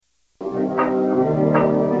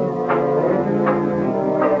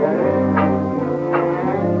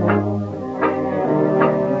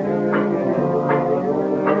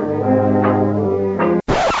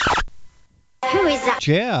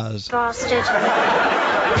Jazz. Bastard.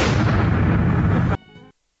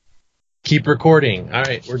 Keep recording. All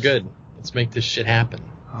right, we're good. Let's make this shit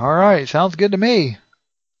happen. All right, sounds good to me.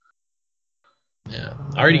 Yeah.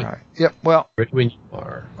 Already. All right. Yep, well. Ready when you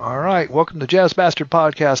are. All right, welcome to Jazz Bastard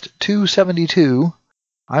Podcast 272.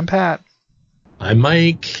 I'm Pat. I'm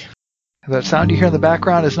Mike. That sound you hear in the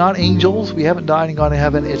background is not angels. We haven't died and gone to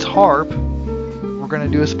heaven. It's harp. We're going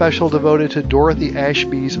to do a special devoted to Dorothy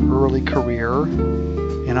Ashby's early career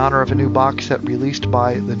in honor of a new box set released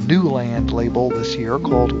by the New Land label this year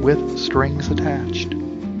called With Strings Attached.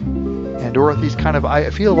 And Dorothy's kind of, I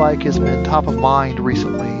feel like, has been top of mind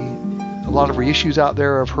recently. A lot of reissues out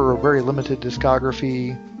there of her very limited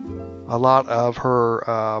discography. A lot of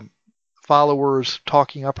her followers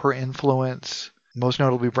talking up her influence. Most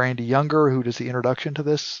notably Brandy Younger, who does the introduction to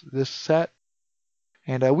this set.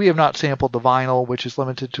 And we have not sampled the vinyl, which is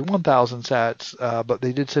limited to 1,000 sets, but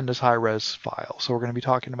they did send us high-res files. So we're going to be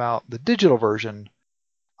talking about the digital version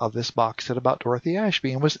of this box set about Dorothy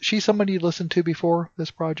Ashby. And was she somebody you listened to before this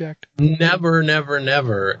project? Never.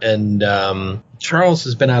 And Charles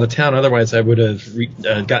has been out of town. Otherwise, I would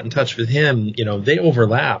have got in touch with him. You know, they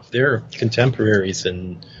overlap. They're contemporaries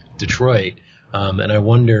in Detroit. And I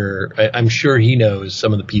wonder, I'm sure he knows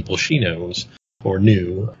some of the people she knows or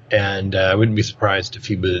knew. And I wouldn't be surprised if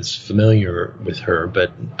he was familiar with her,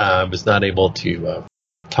 but I was not able to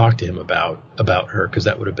talk to him about her because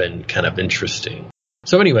that would have been kind of interesting.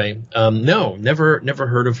 So anyway, no, never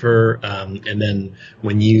heard of her. And then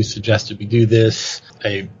when you suggested we do this,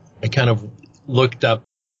 I kind of looked up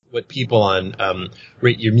what people on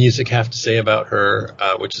Rate Your Music have to say about her,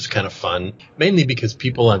 which is kind of fun, mainly because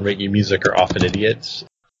people on Rate Your Music are often idiots.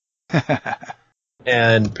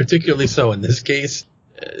 And particularly so in this case.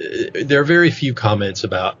 There are very few comments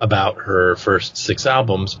about her first 6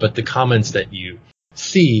 albums, but the comments that you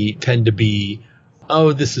see tend to be,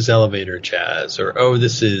 oh, this is elevator jazz, or oh,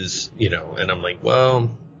 this is, and I'm like,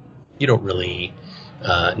 well, you don't really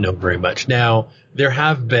know very much. Now, there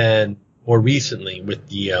have been more recently with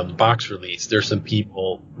the box release, there's some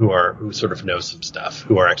people who sort of know some stuff,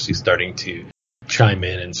 who are actually starting to chime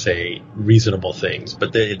in and say reasonable things.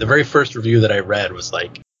 But the very first review that I read was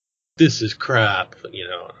like, this is crap,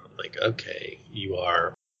 I'm like, okay, you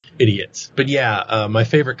are idiots. But yeah, my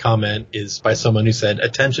favorite comment is by someone who said,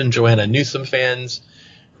 attention Joanna Newsom fans,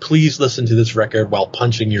 please listen to this record while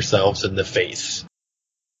punching yourselves in the face.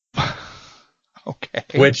 Okay.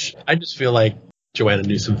 Which I just feel like Joanna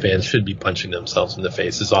Newsom fans should be punching themselves in the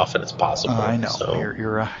face as often as possible. I know. So.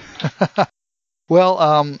 You're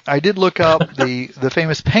Well, I did look up the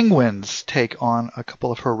famous Penguins' take on a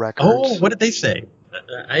couple of her records. Oh, what did they say?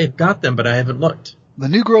 I have got them, but I haven't looked. The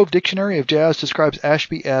New Grove Dictionary of Jazz describes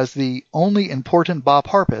Ashby as the only important bop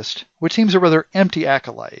harpist, which seems a rather empty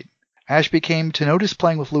accolade. Ashby came to notice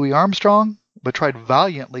playing with Louis Armstrong, but tried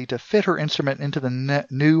valiantly to fit her instrument into the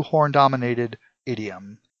new horn-dominated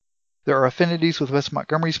idiom. There are affinities with Wes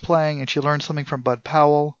Montgomery's playing, and she learned something from Bud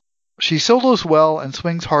Powell. She solos well and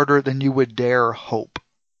swings harder than you would dare hope.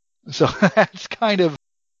 So that's kind of...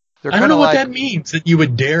 I don't know what that means, that you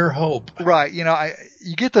would dare hope. Right.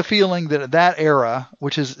 You get the feeling that at that era,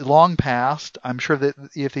 which is long past, I'm sure that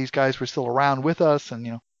if these guys were still around with us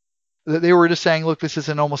and, that they were just saying, look, this is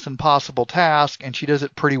an almost impossible task, and she does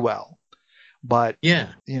it pretty well. But, yeah,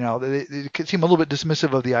 they could seem a little bit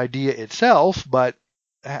dismissive of the idea itself, but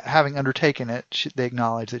having undertaken it, they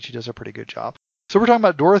acknowledge that she does a pretty good job. So we're talking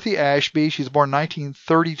about Dorothy Ashby. She's born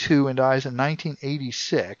 1932 and dies in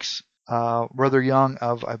 1986. Rather young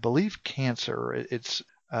of, I believe, cancer. It's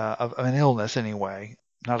of an illness anyway,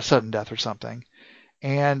 not a sudden death or something.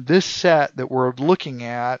 And this set that we're looking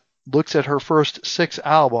at looks at her first 6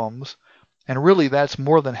 albums, and really that's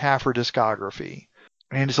more than half her discography.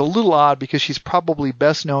 And it's a little odd because she's probably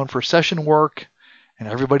best known for session work, and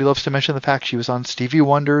everybody loves to mention the fact she was on Stevie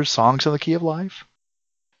Wonder's Songs in the Key of Life.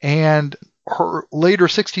 And her later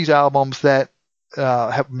 60s albums that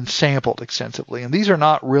have been sampled extensively. And these are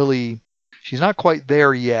not really, she's not quite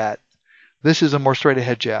there yet. This is a more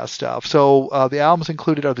straight-ahead jazz stuff. So the albums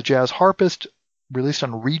included are the JAZZ HARPIST, released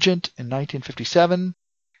on Regent in 1957,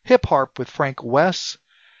 Hip Harp with Frank WESS,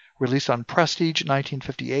 released on Prestige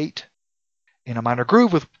 1958, In a Minor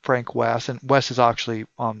Groove with Frank WESS, and WESS is actually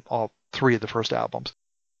on all 3 of the first albums,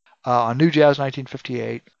 on New Jazz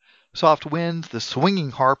 1958, Soft Winds, The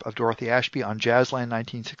Swinging Harp of Dorothy Ashby on Jazzland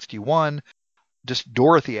 1961, just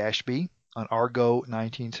Dorothy Ashby on Argo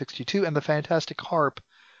 1962, and The Fantastic Harp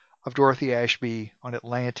of Dorothy Ashby on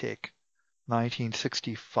Atlantic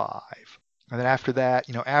 1965. And then after that,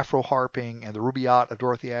 Afro Harping and The Rubaiyat of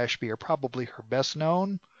Dorothy Ashby are probably her best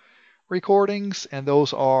known recordings, and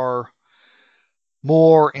those are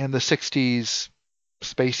more in the 60s,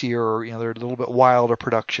 spacier, they're a little bit wilder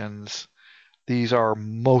productions. These are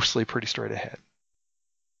mostly pretty straight ahead.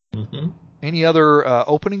 Mm-hmm. Any other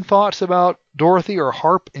opening thoughts about Dorothy or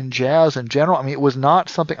harp in jazz in general? I mean, it was not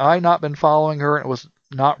something I've not been following her, and it was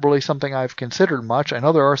not really something I've considered much. I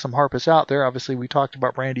know there are some harpists out there. Obviously, we talked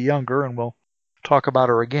about Brandy Younger, and we'll talk about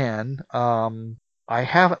her again. I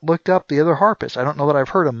haven't looked up the other harpists. I don't know that I've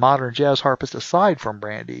heard a modern jazz harpist aside from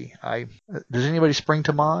Brandy. Does anybody spring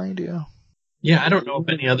to mind? Yeah. Yeah, I don't know of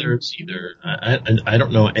any others either. I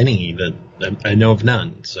don't know any that I know of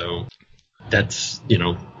none. So that's,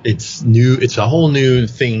 it's new. It's a whole new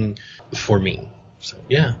thing for me. So,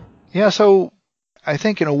 yeah. Yeah, so I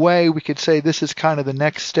think in a way we could say this is kind of the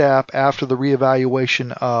next step after the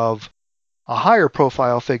reevaluation of a higher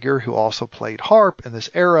profile figure who also played harp in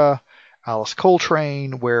this era, Alice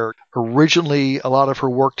Coltrane, where originally a lot of her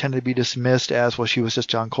work tended to be dismissed as, well, she was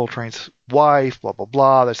just John Coltrane's wife, blah, blah,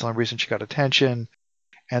 blah. That's the only reason she got attention.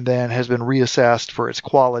 And then has been reassessed for its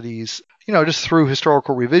qualities, just through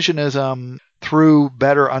historical revisionism, through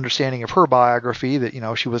better understanding of her biography, that,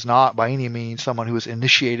 she was not by any means someone who was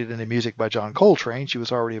initiated into music by John Coltrane. She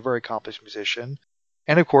was already a very accomplished musician.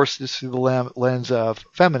 And of course, this through the lens of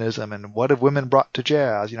feminism and what have women brought to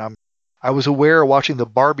jazz. I was aware watching the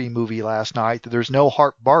Barbie movie last night that there's no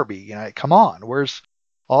harp Barbie. Come on, where's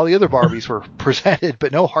all the other Barbies were presented,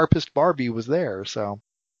 but no harpist Barbie was there. So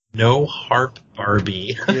no harp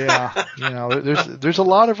Barbie. Yeah, there's a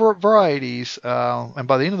lot of varieties, and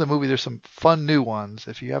by the end of the movie, there's some fun new ones.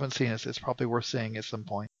 If you haven't seen it, it's probably worth seeing at some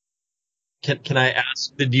point. Can I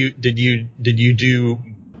ask? Did you do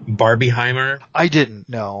Barbieheimer? I didn't.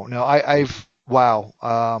 No. Wow.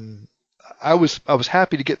 I was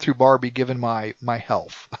happy to get through Barbie given my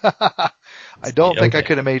health. I don't think I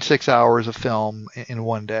could have made 6 hours of film in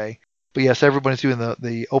one day. But yes, everybody's doing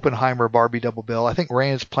the Oppenheimer Barbie double bill. I think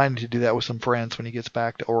Rand's planning to do that with some friends when he gets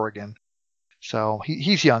back to Oregon. So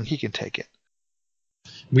he's young, he can take it.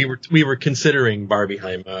 We were considering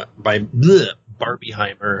Barbieheimer,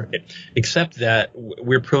 except that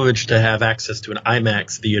we're privileged to have access to an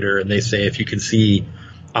IMAX theater, and they say if you can see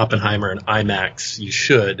Oppenheimer in IMAX, you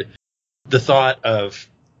should. The thought of,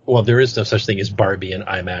 well, there is no such thing as Barbie in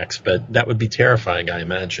IMAX, but that would be terrifying, I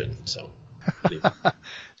imagine. So.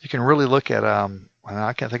 You can really look at I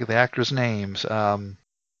can't think of the actors' names.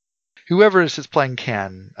 Whoever is playing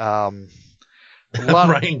Ken. Ryan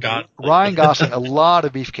Gosling, a lot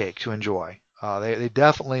of beefcake to enjoy. They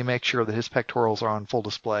definitely make sure that his pectorals are on full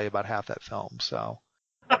display about half that film. So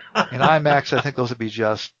in IMAX, I think those would be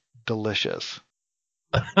just delicious.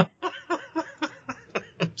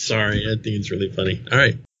 Sorry, I think it's really funny. All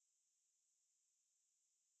right.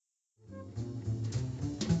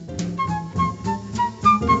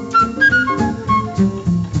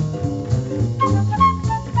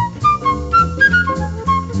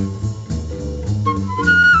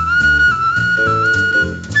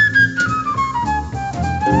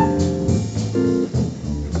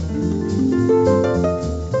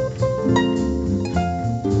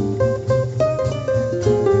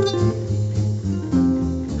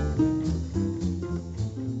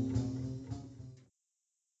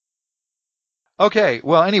 Okay,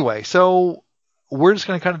 well, anyway, so we're just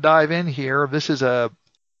going to kind of dive in here. This is I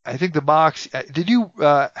think the box, did you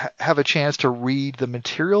have a chance to read the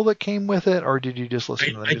material that came with it, or did you just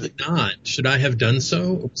listen to the music? I did not. Should I have done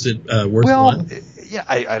so? Was it worthwhile? Well, yeah,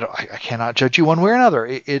 I cannot judge you one way or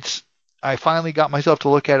another. I finally got myself to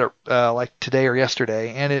look at it like today or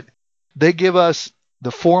yesterday, and they give us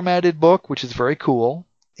the formatted book, which is very cool,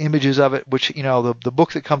 images of it, which, the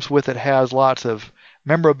book that comes with it has lots of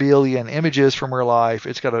memorabilia and images from her life.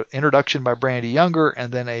 It's got an introduction by Brandy Younger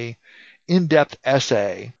and then a in-depth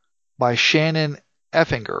essay by Shannon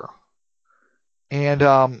Effinger.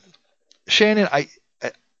 And Shannon,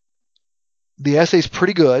 the essay's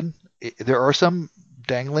pretty good. There are some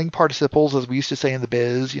dangling participles, as we used to say in the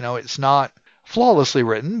biz. It's not flawlessly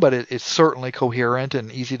written, but it's certainly coherent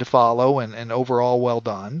and easy to follow and overall well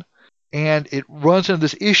done. And it runs into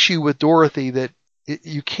this issue with Dorothy that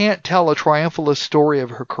you can't tell a triumphalist story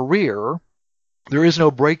of her career. There is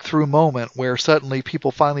no breakthrough moment where suddenly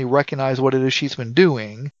people finally recognize what it is she's been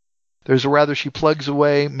doing. There's rather she plugs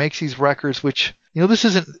away, makes these records, which, this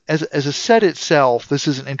isn't, as a set itself, this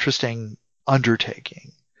is an interesting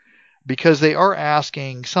undertaking. Because they are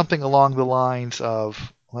asking something along the lines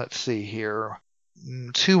of, let's see here,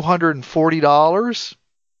 $240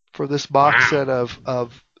 for this box set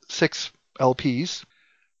of 6 LPs.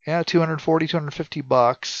 Yeah, $240,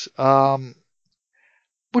 $250,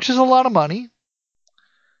 which is a lot of money.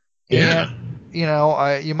 Yeah.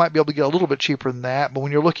 you might be able to get a little bit cheaper than that, but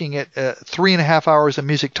when you're looking at 3.5 hours of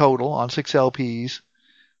music total on 6 LPs,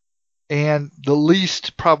 and the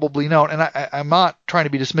least probably known, and I'm not trying to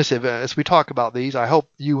be dismissive as we talk about these. I hope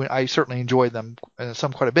you and I certainly enjoyed them,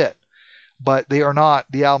 some quite a bit, but they are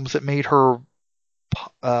not the albums that made her,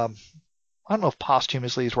 I don't know if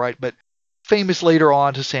posthumously is right, but famous later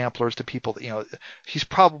on to samplers, to people that, she's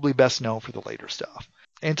probably best known for the later stuff.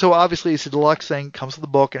 And so obviously it's a deluxe thing, comes with the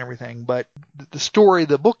book and everything, but the story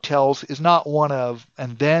the book tells is not one of,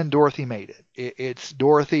 and then Dorothy made it. It's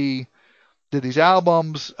Dorothy did these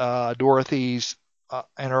albums. Dorothy's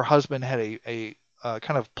and her husband had a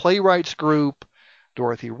kind of playwrights group.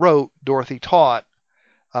 Dorothy wrote, Dorothy taught.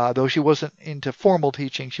 Though she wasn't into formal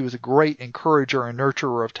teaching, she was a great encourager and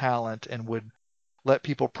nurturer of talent and would let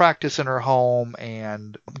people practice in her home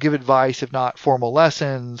and give advice, if not formal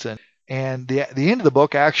lessons. And the end of the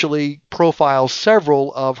book actually profiles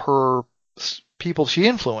several of her people she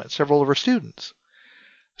influenced, several of her students.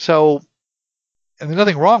 So, and there's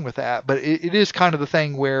nothing wrong with that, but it is kind of the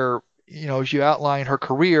thing where, as you outline her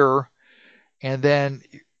career, and then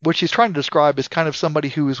what she's trying to describe is kind of somebody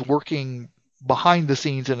who is working behind the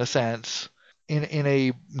scenes in a sense, in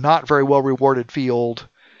a not very well rewarded field,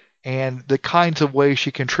 and the kinds of ways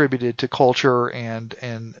she contributed to culture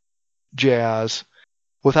and jazz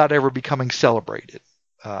without ever becoming celebrated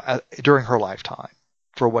during her lifetime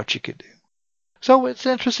for what she could do. So it's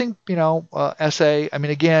an interesting, essay. I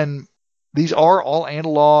mean, again, these are all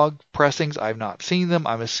analog pressings. I've not seen them.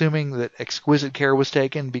 I'm assuming that exquisite care was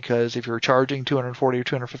taken, because if you're charging $240 or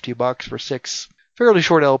 $250 for 6 fairly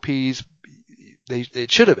short LPs,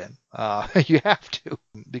 it should have been. You have to,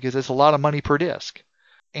 because it's a lot of money per disc.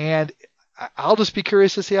 And I'll just be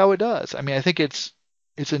curious to see how it does. I mean, I think it's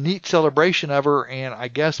a neat celebration of her, and I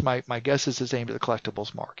guess my guess is it's aimed at the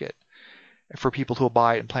collectibles market for people who will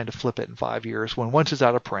buy it and plan to flip it in 5 years. When once it's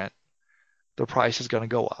out of print, the price is going to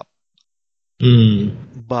go up.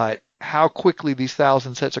 But how quickly these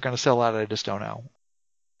 1,000 sets are going to sell out, I just don't know.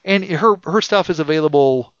 And her stuff is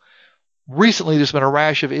available. Recently, there's been a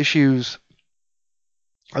rash of issues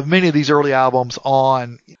of many of these early albums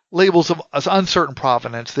on labels of uncertain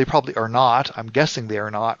provenance. They probably are not. I'm guessing they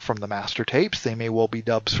are not from the master tapes. They may well be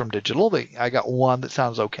dubs from digital. I got one that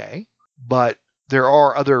sounds okay, but there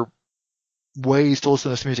are other ways to listen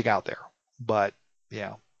to this music out there. But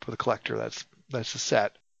yeah, for the collector, that's the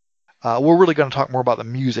set. We're really going to talk more about the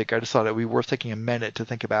music. I just thought it would be worth taking a minute to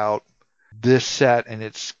think about this set and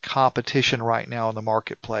its competition right now in the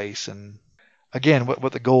marketplace, and again,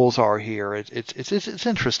 what the goals are here. It's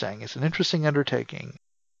interesting. It's an interesting undertaking.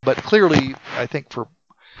 But clearly, I think for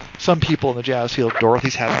some people in the jazz field,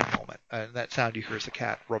 Dorothy's having a moment. And that sound you hear is the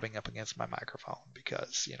cat rubbing up against my microphone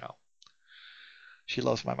because, she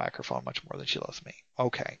loves my microphone much more than she loves me.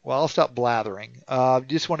 Okay, well, I'll stop blathering. Do you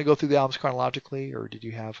just want to go through the albums chronologically, or did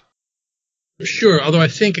you have? Sure, although I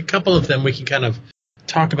think a couple of them we can kind of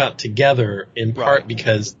talk about together, in part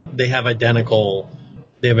because they have identical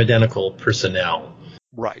personnel.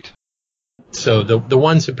 Right. So the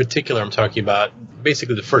ones in particular I'm talking about,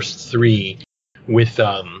 basically the first 3 with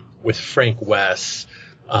Frank WESS,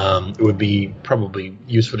 it would be probably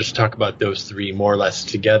useful just to talk about those 3 more or less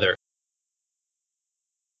together.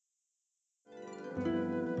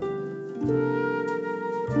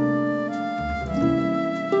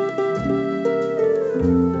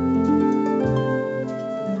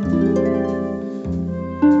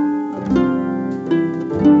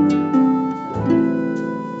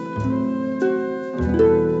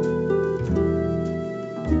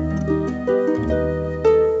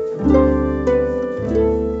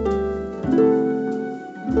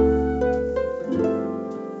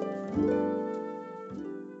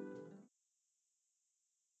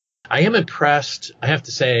 I am impressed, I have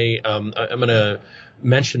to say. I'm going to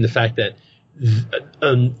mention the fact that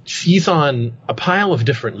she's on a pile of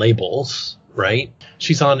different labels, right?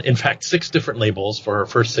 She's on, in fact, 6 different labels for her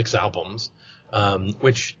first 6 albums,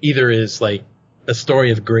 which either is like a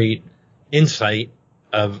story of great insight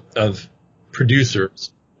of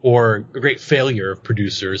producers, or a great failure of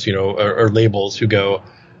producers, or labels who go,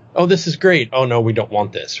 oh, this is great. Oh, no, we don't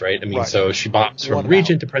want this, right? I mean, So she bops from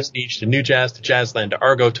Regent to Prestige to New Jazz to Jazzland to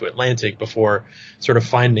Argo to Atlantic before sort of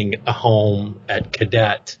finding a home at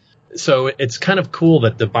Cadet. So it's kind of cool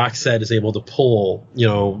that the box set is able to pull,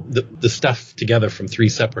 the stuff together from 3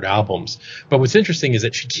 separate albums. But what's interesting is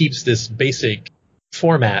that she keeps this basic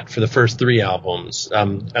format for the first 3 albums,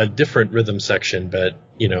 a different rhythm section, but,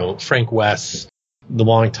 Frank WESS, the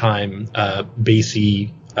longtime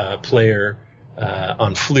bassy player,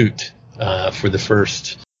 on flute for the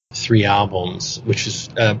first 3 albums, which is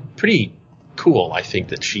pretty cool. I think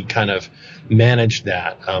that she kind of managed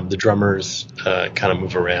that. The drummers kind of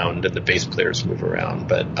move around and the bass players move around,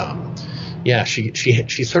 but yeah,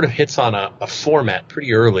 she sort of hits on a format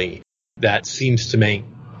pretty early that seems to make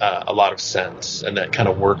a lot of sense, and that kind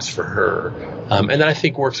of works for her, and that I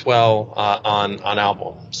think works well on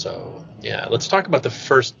album. So yeah, let's talk about the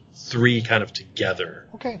first three kind of together.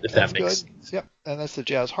 Okay, if that makes sense. Yep, and that's the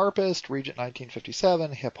Jazz Harpist, Regent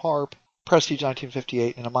 1957, Hip Harp, Prestige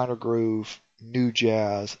 1958, and a minor groove, New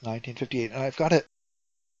Jazz 1958. And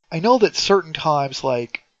I know that certain times,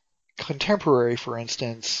 like Contemporary, for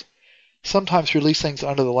instance, sometimes release things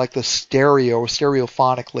under the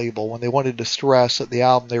stereophonic label when they wanted to stress that the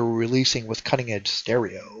album they were releasing was cutting edge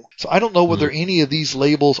stereo. So I don't know whether any of these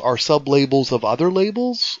labels are sub-labels of other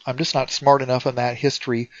labels. I'm just not smart enough in that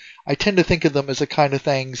history. I tend to think of them as the kind of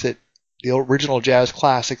things that the original jazz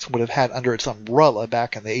classics would have had under its umbrella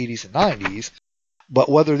back in the 80s and 90s. But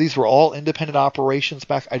whether these were all independent operations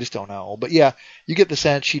back, I just don't know. But yeah, you get the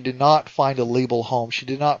sense she did not find a label home. She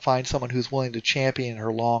did not find someone who's willing to champion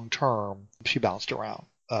her long term. She bounced around.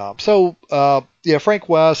 Frank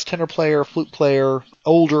West, tenor player, flute player,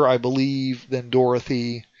 older, I believe, than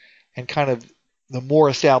Dorothy, and kind of the more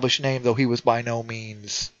established name, though he was by no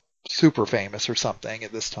means super famous or something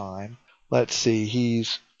at this time. Let's see,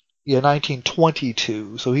 he's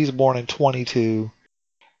 1922, so he's born in 22,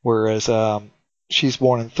 whereas she's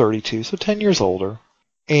born in 32, so 10 years older.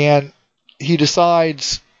 And he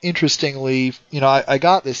decides, interestingly, I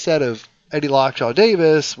got this set of Eddie Lockjaw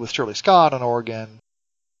Davis with Shirley Scott on organ,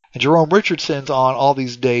 and Jerome Richardson's on all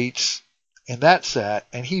these dates in that set,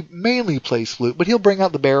 and he mainly plays flute, but he'll bring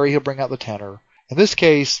out the Barry, he'll bring out the tenor. In this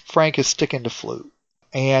case, Frank is sticking to flute.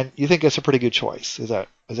 And you think that's a pretty good choice. Is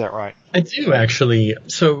that right? I do, actually.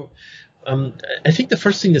 So I think the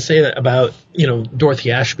first thing to say about,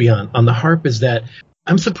 Dorothy Ashby on the harp is that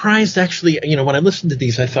I'm surprised, actually, when I listened to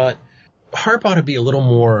these, I thought harp ought to be a little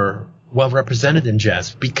more well represented in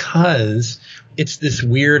jazz, because it's this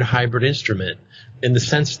weird hybrid instrument in the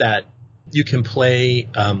sense that you can play.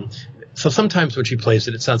 So sometimes when she plays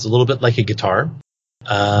it, it sounds a little bit like a guitar.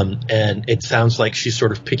 And it sounds like she's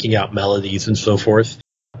sort of picking out melodies and so forth.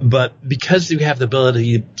 But because you have the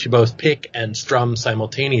ability to both pick and strum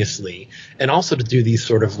simultaneously, and also to do these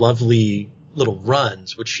sort of lovely little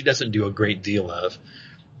runs, which she doesn't do a great deal of,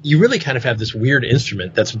 you really kind of have this weird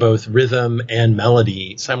instrument that's both rhythm and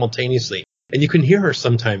melody simultaneously. And you can hear her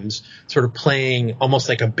sometimes sort of playing almost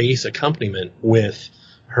like a bass accompaniment with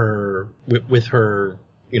her,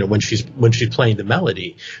 when she's playing the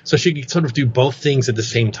melody. So she can sort of do both things at the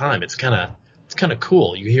same time. It's kind of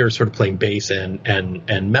cool. You hear her sort of playing bass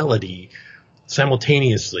and melody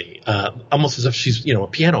simultaneously, almost as if she's, a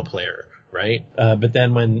piano player, right? But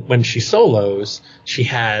then when she solos, she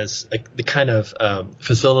has the kind of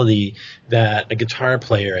facility that a guitar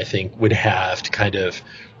player, I think, would have to kind of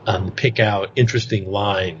pick out interesting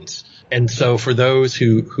lines. And so for those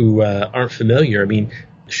who aren't familiar, I mean,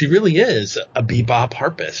 she really is a bebop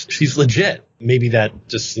harpist. She's legit. Maybe that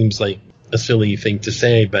just seems like a silly thing to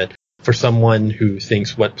say, but for someone who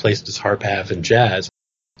thinks what place does harp have in jazz,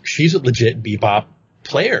 she's a legit bebop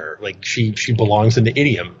player. Like she belongs in the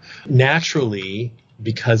idiom. Naturally,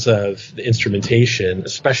 because of the instrumentation,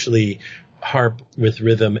 especially harp with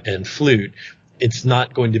rhythm and flute, it's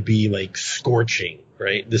not going to be like scorching,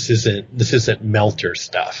 right? This isn't Melter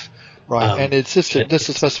stuff. Right. And it's just to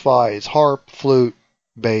specify, it's harp, flute,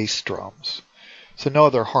 bass, drums. So no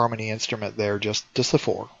other harmony instrument there, just the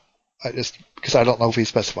four. Because I don't know if he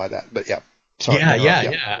specified that, but yeah. Sorry.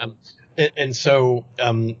 Yeah. And so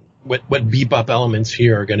what bebop elements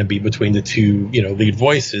here are going to be between the two, lead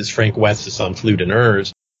voices. Frank West is on flute and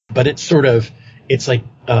Urs, but it's like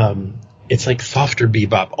softer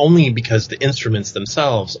bebop only because the instruments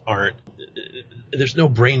themselves aren't. There's no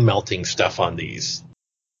brain melting stuff on these.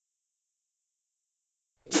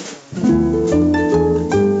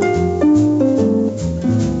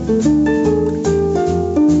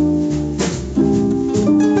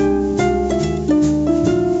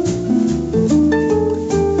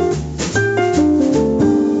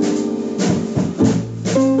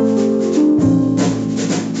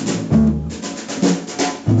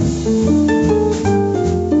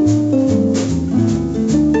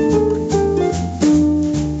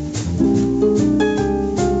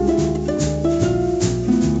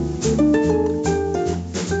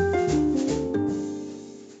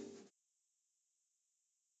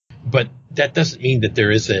 But that doesn't mean that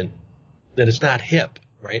that it's not hip,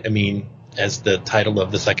 right? I mean, as the title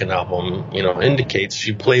of the second album, indicates,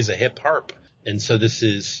 she plays a hip harp. And so this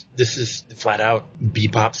is flat out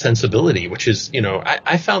bebop sensibility, which is,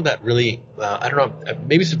 I found that really, I don't know,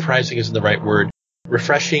 maybe surprising isn't the right word.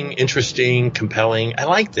 Refreshing, interesting, compelling. I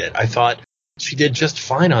liked it. I thought she did just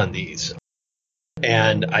fine on these.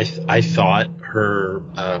 And I thought her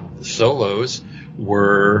solos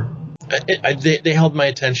were, they held my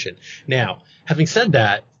attention. Now, having said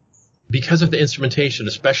that, because of the instrumentation,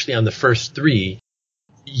 especially on the first three,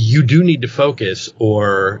 you do need to focus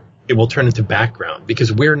or it will turn into background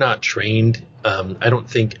because we're not trained. I don't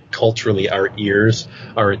think culturally our ears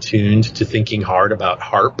are attuned to thinking hard about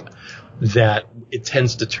harp, that it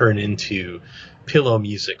tends to turn into pillow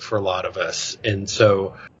music for a lot of us. And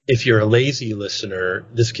so if you're a lazy listener,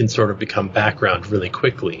 this can sort of become background really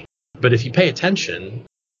quickly. But if you pay attention,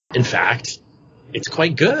 in fact, it's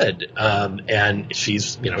quite good. And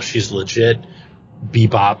she's legit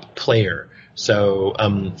bebop player. So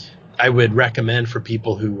I would recommend for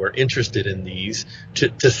people who are interested in these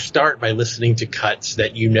to start by listening to cuts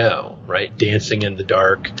that right? Dancing in the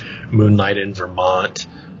Dark, Moonlight in Vermont,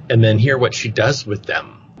 and then hear what she does with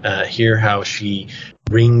them. Hear how she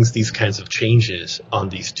brings these kinds of changes on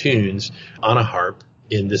these tunes on a harp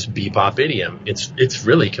in this bebop idiom. It's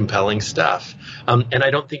really compelling stuff. And I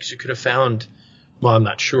don't think she could have found, well, I'm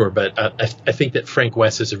not sure, but I think that Frank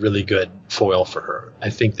WESS is a really good foil for her. I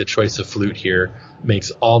think the choice of flute here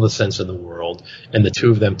makes all the sense in the world, and the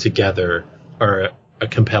two of them together are a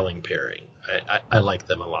compelling pairing. I like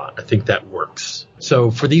them a lot. I think that works. So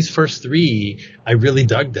for these first three, I really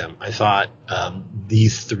dug them. I thought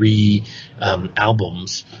these three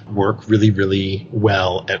albums work really, really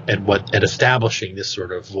well at establishing this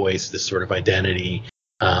sort of voice, this sort of identity,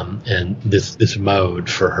 and this mode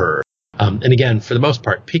for her. And again, for the most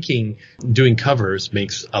part, doing covers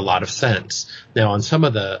makes a lot of sense. Now, on some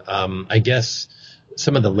of the,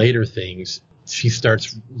 some of the later things, she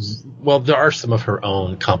starts, well, there are some of her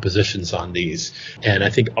own compositions on these. And I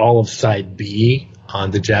think all of side B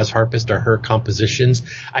on the Jazz Harpist are her compositions.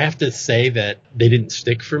 I have to say that they didn't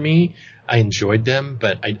stick for me. I enjoyed them,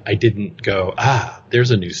 but I didn't go,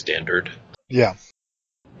 there's a new standard. Yeah.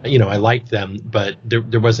 I liked them, but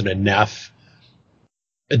there wasn't enough.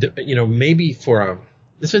 Maybe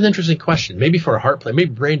this is an interesting question. Maybe for a harp player,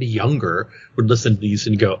 maybe Brandy Younger would listen to these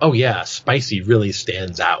and go, oh yeah, Spicy really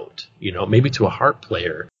stands out. Maybe to a harp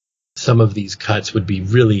player, some of these cuts would be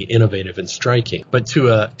really innovative and striking. But to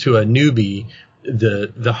a newbie,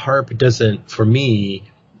 the harp doesn't, for me,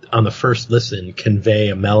 on the first listen, convey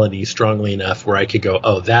a melody strongly enough where I could go,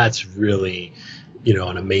 oh, that's really,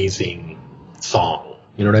 an amazing song.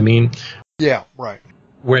 You know what I mean? Yeah, right.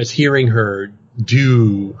 Whereas hearing her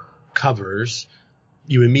do covers,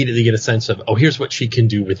 you immediately get a sense of, oh, here's what she can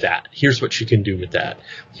do with that. Here's what she can do with that.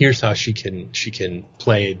 Here's how she can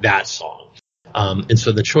play that song. And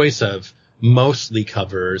so the choice of mostly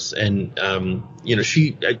covers and,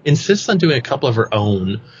 she insists on doing a couple of her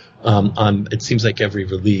own, on it seems like every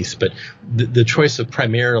release, but the choice of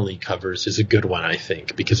primarily covers is a good one, I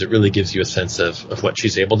think, because it really gives you a sense of what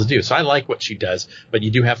she's able to do. So I like what she does, but you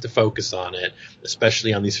do have to focus on it,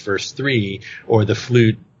 especially on these first three, or the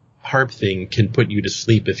flute harp thing can put you to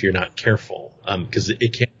sleep if you're not careful, because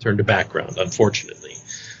it can turn to background, unfortunately.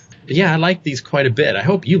 But yeah, I like these quite a bit. I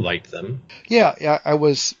hope you liked them. Yeah,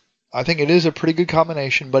 I think it is a pretty good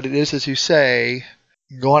combination, but it is, as you say,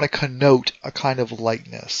 going to connote a kind of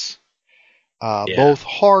lightness. Both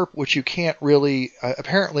harp, which you can't really,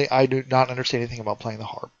 apparently I do not understand anything about playing the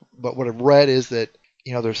harp, but what I've read is that,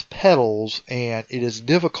 there's pedals and it is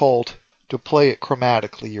difficult to play it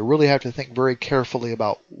chromatically. You really have to think very carefully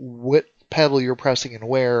about what pedal you're pressing and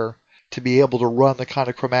where to be able to run the kind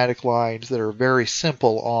of chromatic lines that are very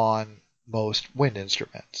simple on most wind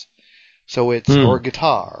instruments. So or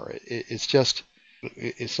guitar.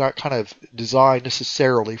 It's not kind of designed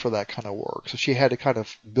necessarily for that kind of work. So she had to kind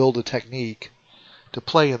of build a technique to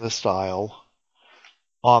play in this style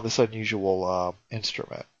on this unusual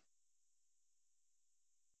instrument.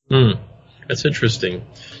 That's interesting.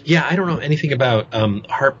 Yeah, I don't know anything about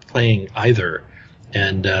harp playing either.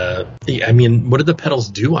 And, what do the pedals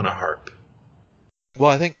do on a harp? Well,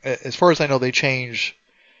 I think, as far as I know, they change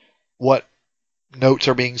what notes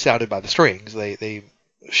are being sounded by the strings. They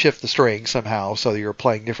shift the strings somehow so that you're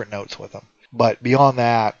playing different notes with them. But beyond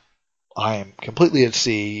that, I am completely at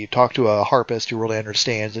sea. You talk to a harpist who really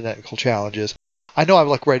understands the technical challenges. I know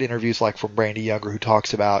I've read interviews from Brandy Younger who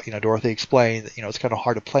talks about, Dorothy explained that, it's kind of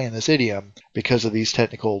hard to play in this idiom because of these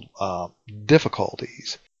technical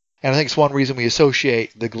difficulties. And I think it's one reason we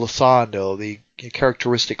associate the glissando, the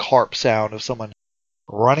characteristic harp sound of someone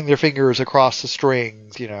running their fingers across the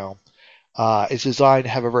strings, it's designed to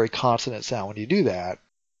have a very consonant sound when you do that.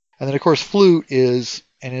 And then, of course, flute is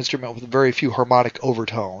an instrument with very few harmonic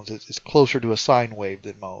overtones. It's closer to a sine wave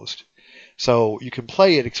than most. So you can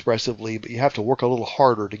play it expressively, but you have to work a little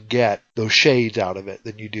harder to get those shades out of it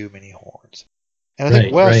than you do many horns. And I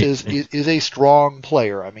think Wes is a strong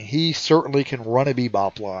player. I mean, he certainly can run a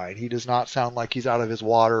bebop line. He does not sound like he's out of his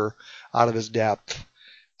water, out of his depth,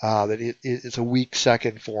 that it's a weak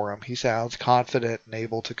second for him. He sounds confident and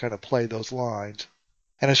able to kind of play those lines.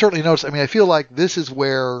 And I certainly noticed, I feel like this is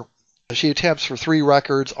where she attempts for 3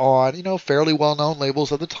 records on, fairly well-known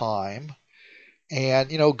labels of the time. And,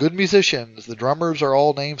 good musicians. The drummers are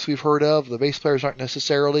all names we've heard of. The bass players aren't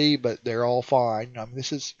necessarily, but they're all fine.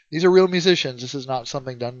 These are real musicians. This is not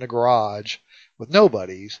something done in a garage with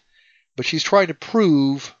nobodies. But she's trying to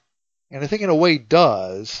prove, and I think in a way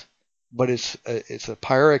does, but it's a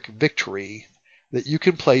Pyrrhic victory, that you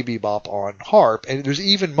can play bebop on harp. And there's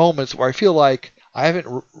even moments where I feel like, I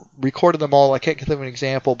haven't recorded them all, I can't give them an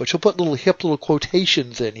example, but she'll put little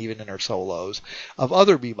quotations in, even in her solos, of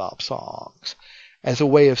other bebop songs, as a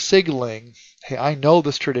way of signaling, hey, I know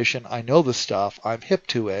this tradition, I know this stuff, I'm hip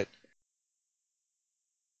to it.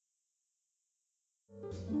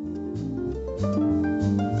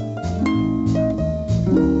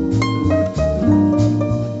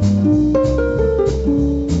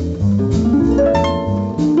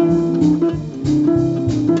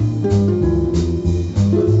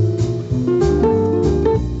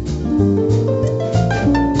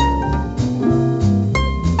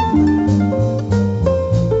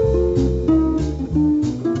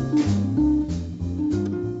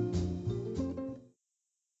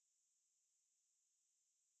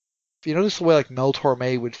 If you notice the way like Mel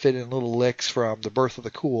Torme would fit in little licks from The Birth of the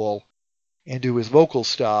Cool into his vocal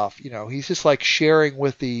stuff, he's just like sharing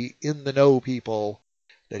with the in-the-know people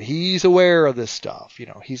that he's aware of this stuff.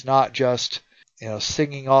 He's not just,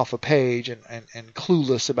 singing off a page and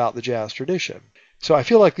clueless about the jazz tradition. So I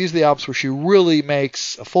feel like these are the albums where she really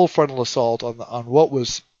makes a full frontal assault on what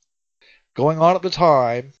was going on at the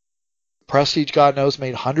time. Prestige, God knows,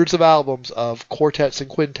 made hundreds of albums of quartets and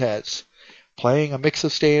quintets, playing a mix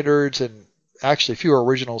of standards and actually fewer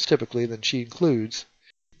originals typically than she includes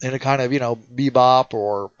in a kind of, bebop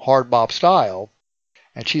or hard bop style.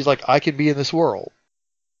 And she's like, I can be in this world.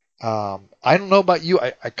 I don't know about you.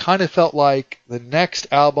 I kind of felt like the next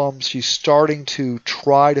album, she's starting to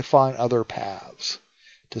try to find other paths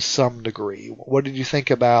to some degree. What did you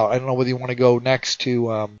think about, I don't know whether you want to go next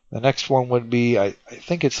to, the next one would be, I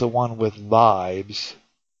think it's the one with Vibes.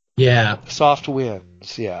 Yeah. Soft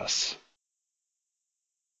Winds, yes.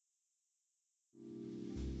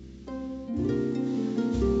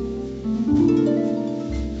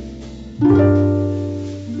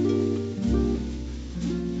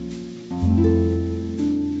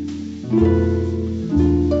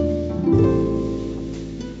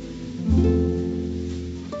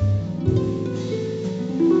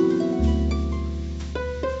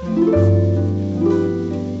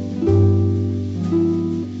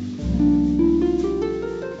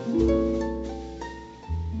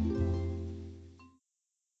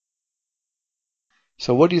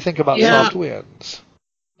 So what do you think about Soft Winds?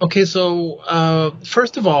 Okay, so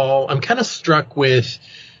first of all, I'm kind of struck with,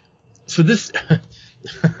 so this,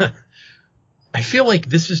 I feel like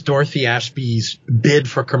this is Dorothy Ashby's bid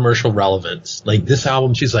for commercial relevance. Like this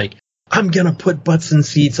album, she's like, I'm going to put butts in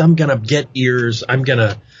seats. I'm going to get ears. I'm going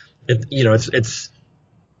to, it's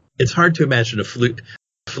hard to imagine a a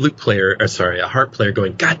harp player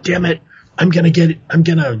going, God damn it. I'm going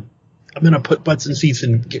to put butts in seats,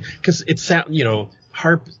 and because it's,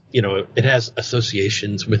 harp, it has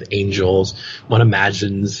associations with angels. One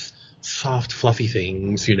imagines soft, fluffy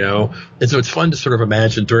things, and so it's fun to sort of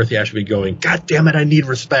imagine Dorothy Ashby going, God damn it, I need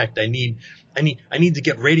respect. I need to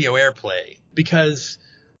get radio airplay, because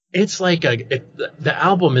it's like the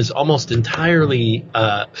album is almost entirely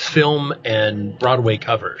film and Broadway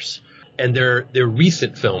covers. And they're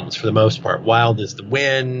recent films for the most part. Wild is the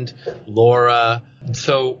Wind, Laura.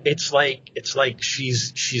 So it's like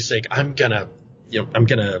she's like, I'm gonna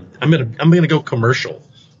go commercial,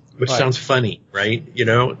 which sounds funny, right?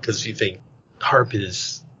 Because you think harp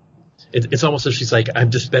is, it's almost as she's like,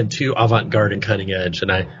 I've just been too avant-garde and cutting edge,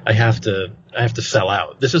 and I have to sell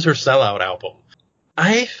out. This is her sellout album.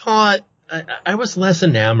 I thought I was less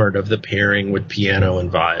enamored of the pairing with piano and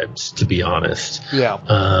Vibes, to be honest. Yeah.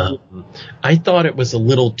 I thought it was a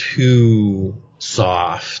little too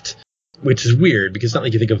soft, which is weird because it's not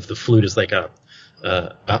like you think of the flute as like a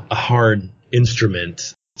hard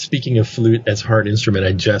instrument. speaking of flute as hard instrument,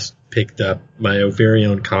 I just picked up my very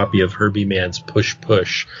own copy of Herbie Mann's Push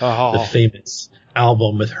Push, the famous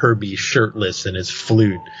album with Herbie shirtless and his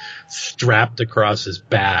flute strapped across his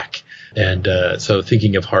back. And so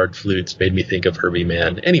thinking of hard flutes made me think of Herbie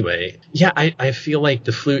Mann. Anyway, yeah, I feel like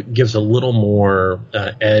the flute gives a little more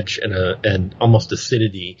edge and almost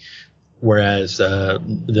acidity, whereas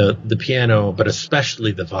the piano, but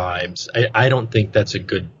especially the vibes, I don't think that's a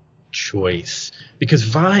good choice, because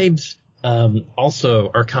vibes also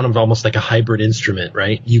are kind of almost like a hybrid instrument,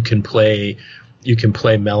 right? You can play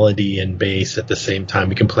melody and bass at the same time.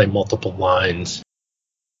 You can play multiple lines,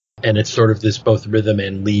 and it's sort of this both rhythm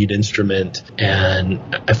and lead instrument. And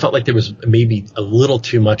I felt like there was maybe a little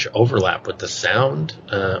too much overlap with the sound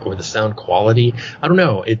or the sound quality. I don't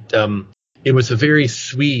know. It was a very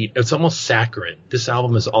sweet, it's almost saccharine. This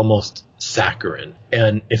album is almost saccharine.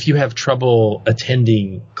 And if you have trouble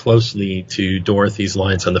attending closely to Dorothy's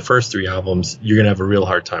lines on the first 3 albums, you're going to have a real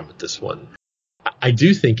hard time with this one. I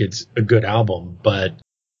do think it's a good album, but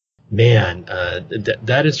man,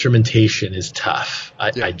 that instrumentation is tough.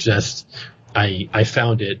 I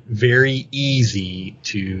found it very easy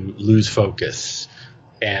to lose focus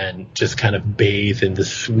and just kind of bathe in the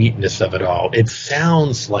sweetness of it all. It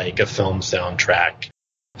sounds like a film soundtrack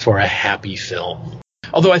for a happy film.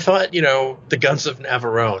 Although I thought, the Guns of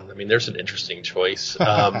Navarone, I mean, there's an interesting choice.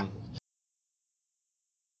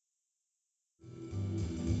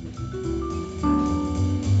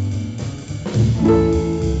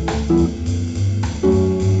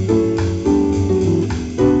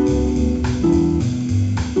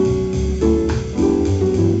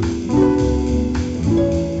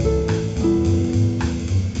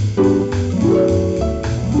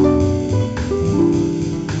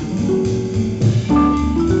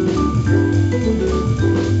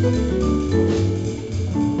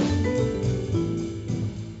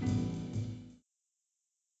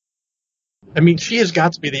 I mean, she has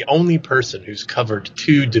got to be the only person who's covered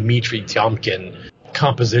 2 Dmitri Tiomkin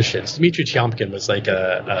compositions. Dmitri Tiomkin was like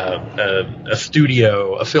a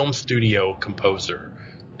film studio composer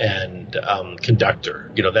and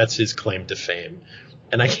conductor. That's his claim to fame.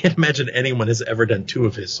 And I can't imagine anyone has ever done 2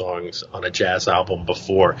 of his songs on a jazz album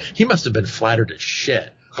before. He must have been flattered as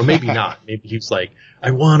shit. Or maybe not. Maybe he was like,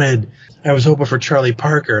 I was hoping for Charlie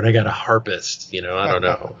Parker and I got a harpist. I don't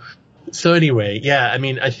know. So anyway, yeah, I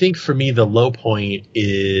mean, I think for me the low point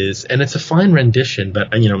is, and it's a fine rendition, but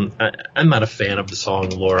I'm not a fan of the song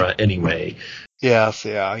Laura anyway. Yes,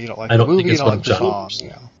 yeah, you don't like the movie, you don't like the song.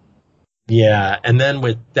 Yeah, and then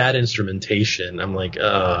with that instrumentation, I'm like,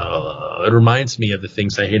 it reminds me of the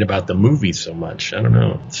things I hate about the movie so much. I don't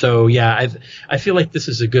know. So yeah, I feel like this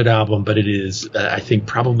is a good album, but it is, I think,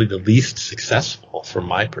 probably the least successful from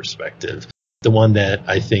my perspective. The one that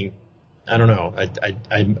I think, I don't know.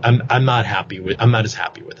 I'm not as happy with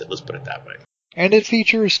it. Let's put it that way. And it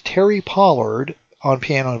features Terry Pollard on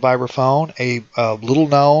piano and vibraphone, a little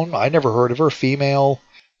known, I never heard of her,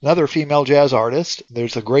 another female jazz artist.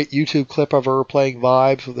 There's a great YouTube clip of her playing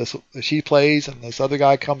vibes with this. She plays, and this other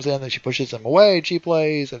guy comes in, and she pushes him away, and she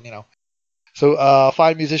plays, and So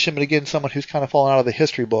fine musician, but again, someone who's kind of fallen out of the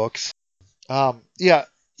history books.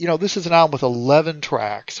 This is an album with 11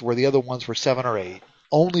 tracks, where the other ones were 7 or 8.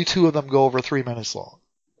 Only 2 of them go over 3 minutes long.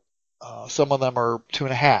 Some of them are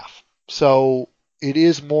 2.5. So it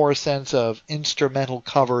is more a sense of instrumental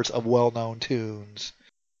covers of well-known tunes.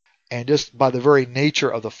 And just by the very nature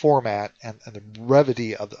of the format and the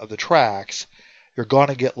brevity of the tracks, you're going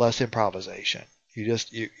to get less improvisation.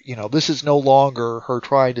 This is no longer her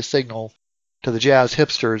trying to signal to the jazz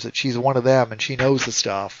hipsters that she's one of them and she knows the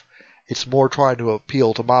stuff. It's more trying to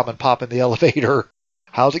appeal to mom and pop in the elevator.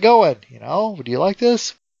 How's it going? Do you like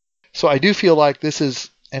this? So I do feel like this is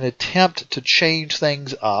an attempt to change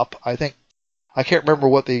things up. I can't remember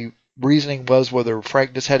what the reasoning was, whether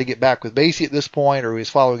Frank just had to get back with Basie at this point or he was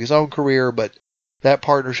following his own career, but that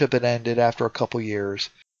partnership had ended after a couple years.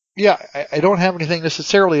 Yeah, I don't have anything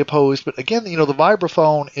necessarily opposed, but again, the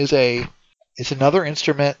vibraphone it's another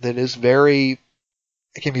instrument that is it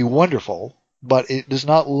can be wonderful, but it does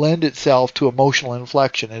not lend itself to emotional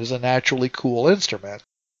inflection. It is a naturally cool instrument.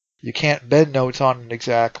 You can't bend notes on it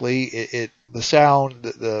exactly. The sound,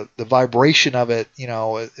 the vibration of it,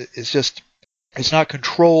 it's not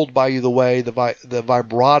controlled by you the way the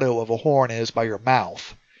vibrato of a horn is by your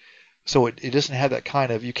mouth. So it doesn't have that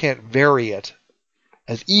kind of, you can't vary it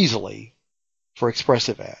as easily for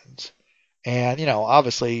expressive ends. And,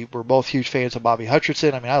 obviously we're both huge fans of Bobby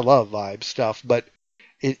Hutcherson. I mean, I love vibe stuff, but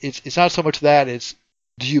it's not so much that, it's,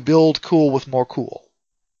 do you build cool with more cool?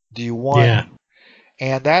 Do you want... Yeah.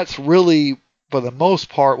 And that's really, for the most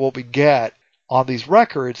part, what we get on these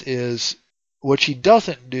records is what she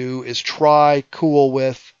doesn't do is try cool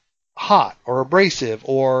with hot or abrasive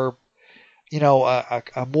or,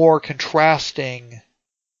 a more contrasting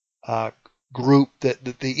group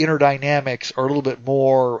that the inner dynamics are a little bit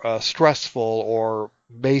more stressful or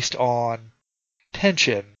based on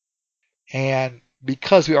tension. And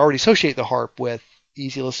because we already associate the harp with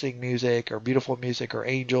easy listening music or beautiful music or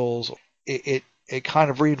angels, it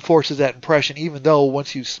kind of reinforces that impression, even though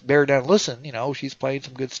once you bear down and listen, she's playing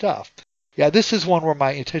some good stuff. Yeah, this is one where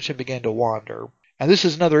my attention began to wander. And this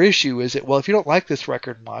is another issue, is that, well, if you don't like this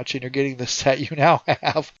record much and you're getting the set, you now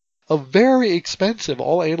have a very expensive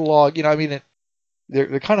all analog,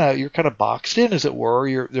 you're kind of boxed in, as it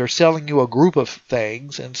were. They're selling you a group of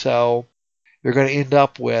things, and so you're going to end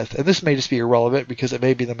up with, and this may just be irrelevant because it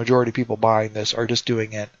may be the majority of people buying this are just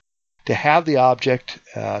doing it to have the object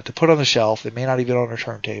to put on the shelf. It may not even on a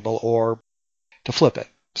turntable, or to flip it.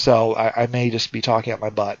 So I may just be talking out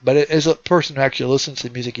my butt. But as a person who actually listens to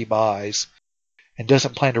the music he buys and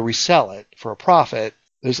doesn't plan to resell it for a profit,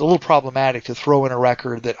 it's a little problematic to throw in a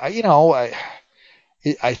record that I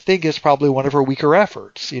think is probably one of her weaker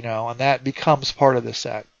efforts, and that becomes part of the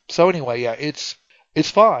set. So anyway, yeah, it's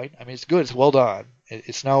fine. I mean, it's good. It's well done.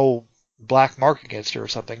 It's no black mark against her or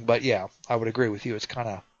something. But yeah, I would agree with you. It's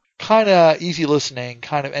kind of easy listening,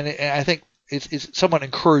 and I think it's somewhat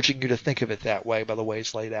encouraging you to think of it that way by the way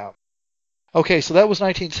it's laid out. Okay, so that was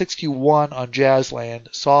 1961 on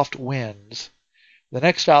Jazzland, Soft Winds. The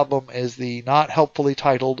next album is the not helpfully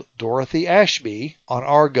titled Dorothy Ashby on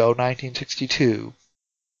Argo, 1962.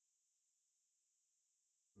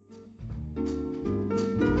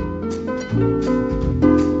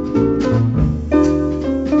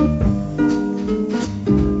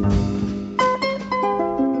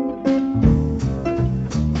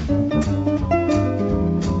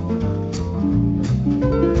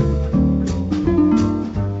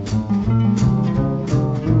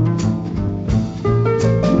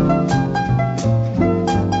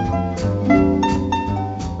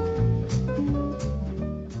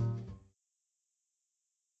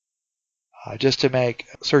 Just to make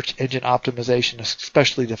search engine optimization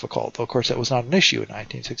especially difficult. Of course, that was not an issue in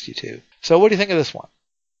 1962. So what do you think of this one?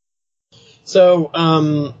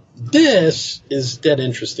 So this is dead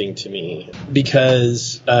interesting to me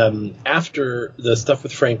because after the stuff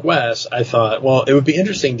with Frank West, I thought, well, it would be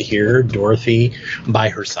interesting to hear Dorothy by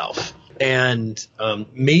herself. And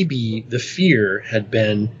maybe the fear had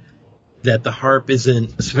been that the harp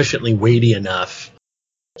isn't sufficiently weighty enough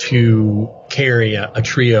to carry a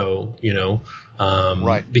trio,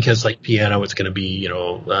 right. Because like piano, it's going to be,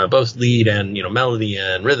 both lead and, melody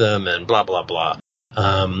and rhythm and blah, blah, blah.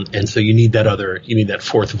 And so you need that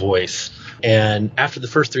fourth voice. And after the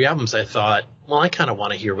first three albums, I thought, well, I kind of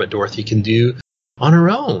want to hear what Dorothy can do on her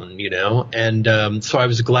own, and so I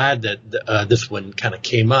was glad that this one kind of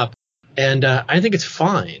came up. And I think it's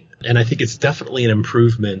fine. And I think it's definitely an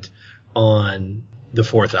improvement on the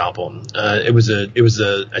fourth album. It was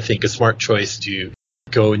I think a smart choice to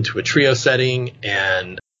go into a trio setting,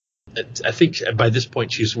 and I think by this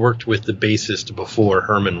point she's worked with the bassist before,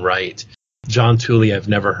 Herman Wright. John Tooley I've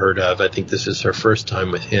never heard of. I think this is her first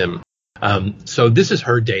time with him. So this is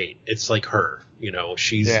her date. It's like her,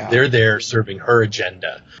 they're there serving her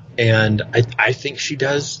agenda, and I think she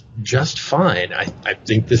does just fine. I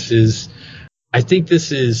think this is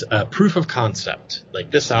a proof of concept. Like,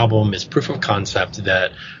 this album is proof of concept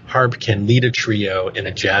that harp can lead a trio in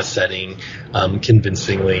a jazz setting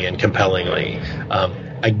convincingly and compellingly.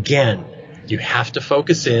 Again, you have to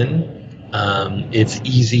focus in. It's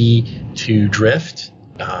easy to drift.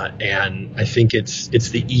 And I think it's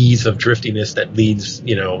the ease of driftiness that leads,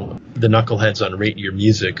 the knuckleheads on Rate Your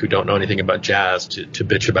Music who don't know anything about jazz to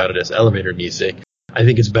bitch about it as elevator music. I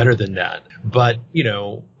think it's better than that. But,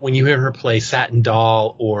 when you hear her play Satin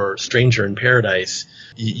Doll or Stranger in Paradise,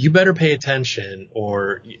 you better pay attention,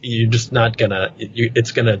 or you're just not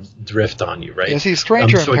it's gonna drift on you, right? Yeah, see,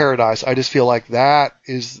 Stranger in Paradise, I just feel like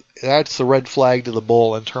that's the red flag to the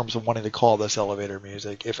bull in terms of wanting to call this elevator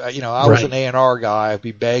music. If, I was an A&R guy, I'd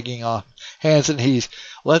be begging on hands and knees,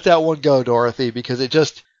 let that one go, Dorothy, because it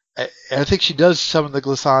just, I think she does some of the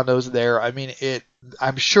glissandos there. I mean,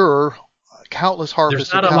 I'm sure countless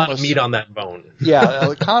harpists. There's not a lot of meat on that bone.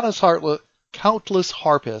 Yeah, countless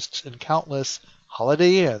harpists and countless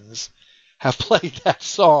Holiday Inns have played that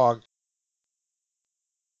song.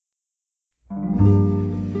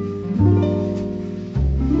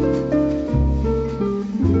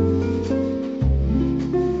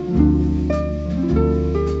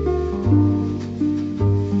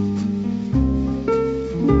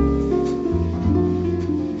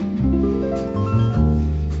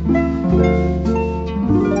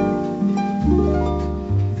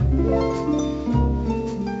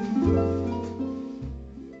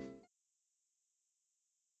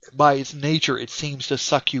 by its nature, it seems to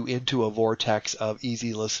suck you into a vortex of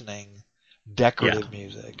easy listening, decorative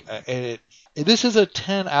music. And this is a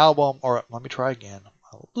 10 album, or let me try again.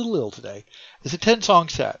 I'm a little ill today. It's a 10 song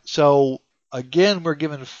set. So again, we're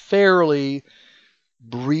given fairly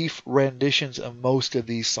brief renditions of most of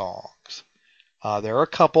these songs. There are a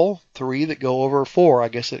couple, 3 that go over 4, I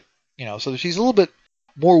guess so she's a little bit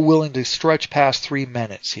more willing to stretch past 3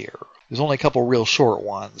 minutes here. There's only a couple real short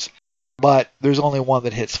ones, but there's only one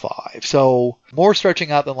that hits 5. So more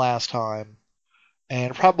stretching out than last time,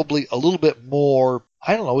 and probably a little bit more,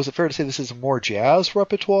 I don't know, is it fair to say this is more jazz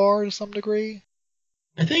repertoire to some degree?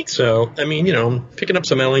 I think so. I mean, picking up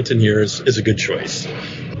some Ellington here is a good choice.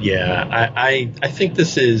 Yeah, I think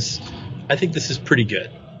this is pretty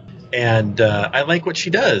good. And I like what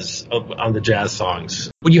she does on the jazz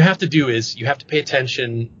songs. What you have to do is you have to pay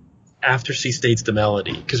attention after she states the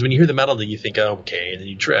melody. Because when you hear the melody, you think, oh, okay, and then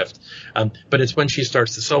you drift. But it's when she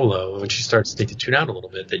starts the solo, when she starts to take the tune out a little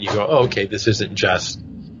bit, that you go, oh, okay, this isn't just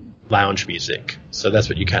lounge music. So that's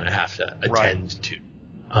what you kind of have to attend to.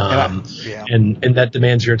 And that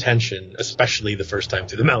demands your attention, especially the first time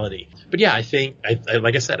through the melody. But yeah, I think,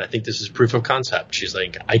 like I said, I think this is proof of concept. She's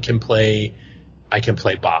like, I can play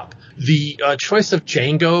bop. The choice of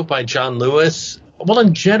Django by John Lewis, well,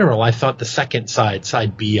 in general, I thought the second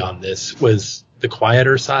side B on this, was the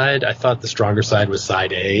quieter side. I thought the stronger side was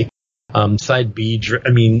side A. Side B,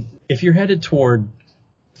 I mean, if you're headed toward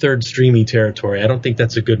third streamy territory, I don't think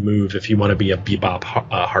that's a good move if you want to be a bebop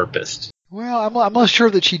harpist. Well, I'm not sure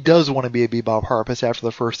that she does want to be a bebop harpist after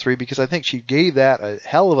the first 3, because I think she gave that a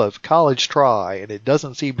hell of a college try, and it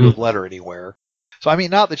doesn't seem to have led her anywhere. So, I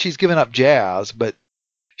mean, not that she's given up jazz, but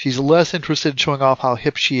she's less interested in showing off how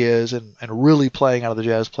hip she is and really playing out of the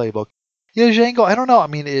jazz playbook. Yeah, Django, I don't know. I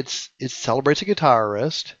mean, it celebrates a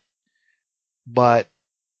guitarist, but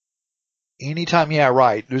anytime,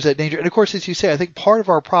 there's that danger. And of course, as you say, I think part of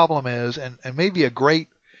our problem is, and maybe a great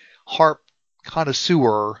harp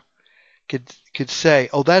connoisseur could say,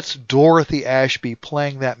 oh, that's Dorothy Ashby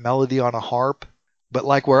playing that melody on a harp. But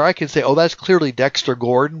like where I can say, oh, that's clearly Dexter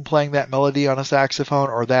Gordon playing that melody on a saxophone,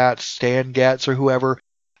 or that's Stan Getz or whoever.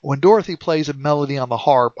 When Dorothy plays a melody on the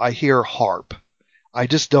harp, I hear harp. I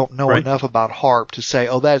just don't know enough about harp to say,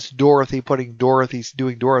 oh, that's Dorothy doing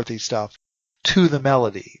Dorothy stuff to the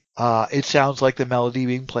melody. It sounds like the melody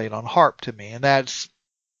being played on harp to me, and that's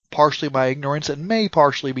partially my ignorance, and may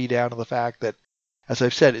partially be down to the fact that, as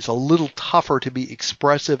I've said, it's a little tougher to be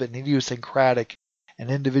expressive and idiosyncratic and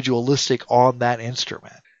individualistic on that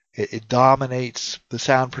instrument. It dominates the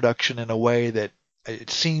sound production in a way that it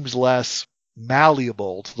seems less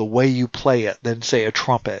malleable to the way you play it than, say, a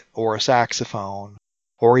trumpet or a saxophone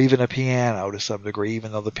or even a piano to some degree,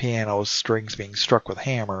 even though the piano's strings being struck with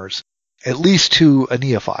hammers, at least to a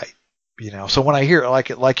neophyte. So when I hear,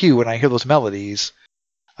 when I hear those melodies,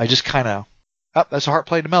 I just kind of, that's a harp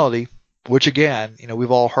played melody. Which again,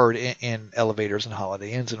 we've all heard in elevators and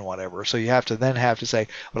Holiday Inns and whatever. So you have to say,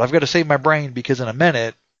 but I've got to save my brain because in a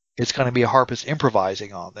minute it's going to be a harpist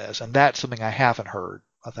improvising on this, and that's something I haven't heard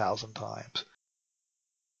 1,000 times.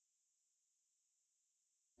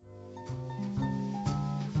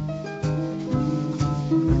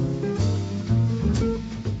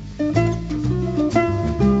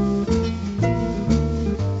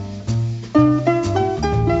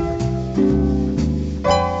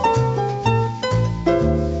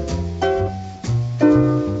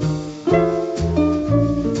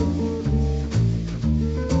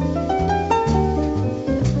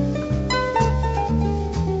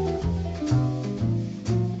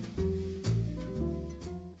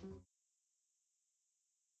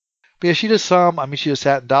 But yeah, she does some. I mean, she does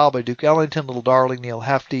Satin Doll by Duke Ellington, Little Darling, Neil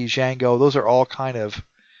Hefti, Django. Those are all kind of,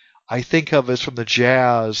 I think of as from the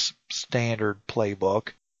jazz standard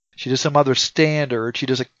playbook. She does some other standard. She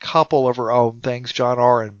does a couple of her own things, John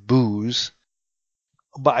R. and Booze.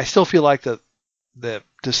 But I still feel like the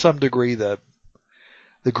to some degree the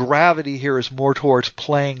gravity here is more towards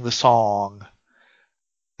playing the song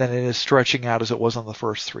than it is stretching out as it was on the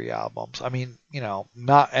first 3 albums. I mean,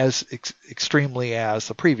 not as extremely as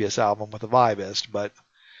the previous album with the Vibist, but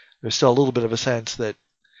there's still a little bit of a sense that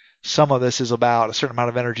some of this is about a certain amount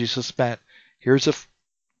of energy spent. Here's a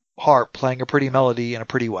harp playing a pretty melody in a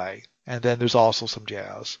pretty way, and then there's also some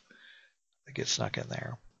jazz that gets snuck in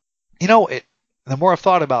there. The more I've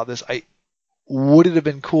thought about this, would it have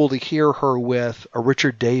been cool to hear her with a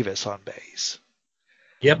Richard Davis on bass?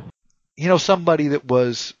 Yep. Somebody that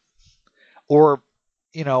was, or,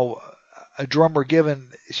 a drummer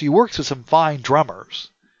she works with some fine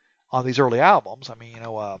drummers on these early albums. I mean,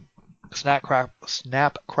 Snap,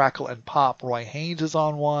 Crackle, and Pop, Roy Haynes is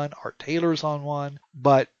on one, Art Taylor's on one,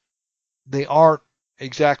 but they aren't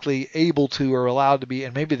exactly able to or allowed to be,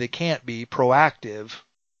 and maybe they can't be proactive,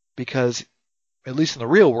 because at least in the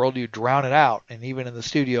real world you drown it out, and even in the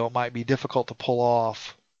studio it might be difficult to pull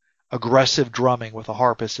off aggressive drumming with a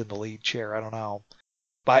harpist in the lead chair. I don't know.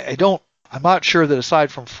 But I'm not sure that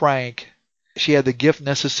aside from Frank, she had the gift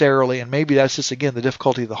necessarily, and maybe that's just, again, the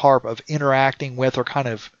difficulty of the harp, of interacting with or kind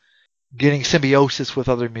of getting symbiosis with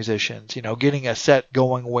other musicians, getting a set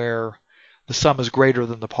going where the sum is greater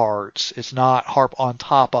than the parts. It's not harp on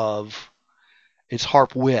top of, it's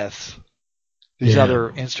harp with these other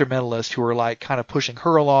instrumentalists who are like kind of pushing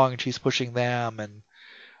her along and she's pushing them, and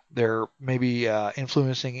they're maybe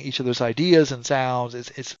influencing each other's ideas and sounds.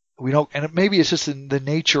 Maybe it's just in the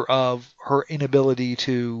nature of her inability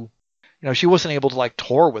to, she wasn't able to like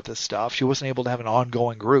tour with this stuff. She wasn't able to have an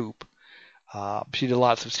ongoing group. She did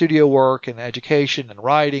lots of studio work and education and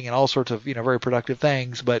writing and all sorts of, very productive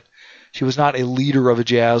things, but she was not a leader of a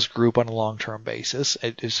jazz group on a long-term basis.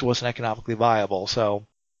 It just wasn't economically viable. So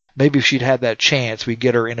maybe if she'd had that chance, we'd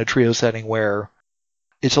get her in a trio setting where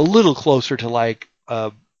it's a little closer to like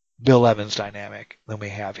a Bill Evans dynamic than we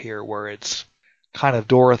have here, where it's kind of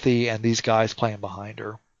Dorothy and these guys playing behind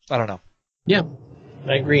her. I don't know. Yeah,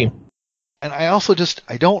 I agree. And I also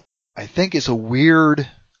I think it's a weird,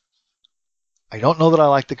 I don't know that I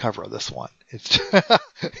like the cover of this one. It's,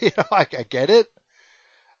 I get it.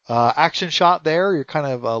 Action shot there. You're kind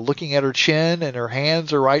of looking at her chin and her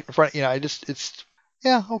hands are right in front.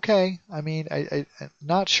 Okay. I mean, I'm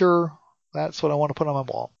not sure that's what I want to put on my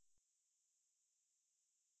wall.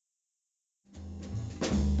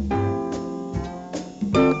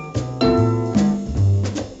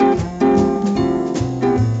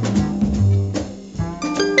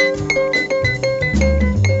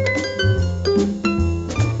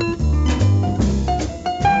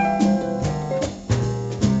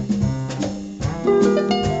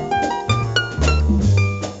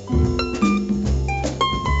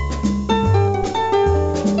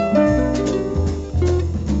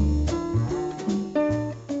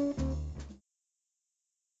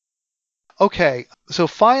 Okay, so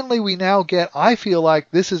finally we now I feel like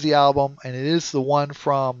this is the album, and it is the one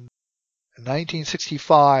from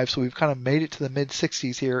 1965, so we've kind of made it to the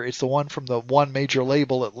mid-60s here. It's the one from the one major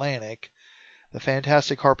label, Atlantic, The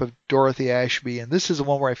Fantastic Harp of Dorothy Ashby, and this is the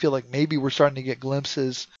one where I feel like maybe we're starting to get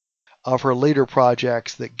glimpses of her later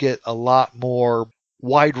projects that get a lot more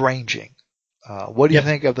wide-ranging. What do you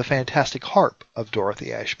think of The Fantastic Harp of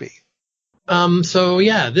Dorothy Ashby? It's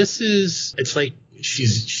like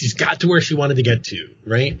she's got to where she wanted to get to,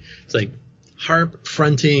 right? It's like harp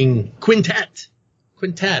fronting quintet.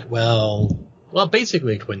 Well,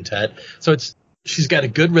 basically a quintet. So she's got a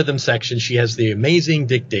good rhythm section. She has the amazing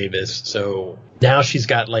Dick Davis. So now she's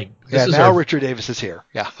got Richard Davis is here.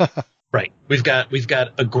 Yeah. Right. We've got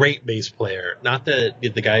a great bass player. Not that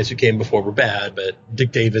the guys who came before were bad, but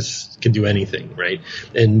Dick Davis can do anything, right?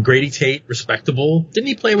 And Grady Tate, respectable. Didn't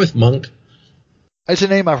he play with Monk? It's a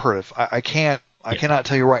name I've heard of. I cannot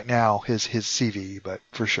tell you right now his CV, but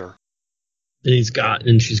for sure.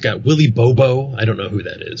 And she's got Willie Bobo. I don't know who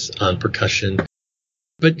that is on percussion,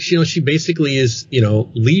 but she basically is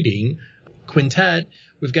leading quintet.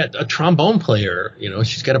 We've got a trombone player.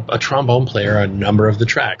 She's got a trombone player on a number of the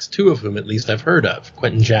tracks, two of whom at least I've heard of,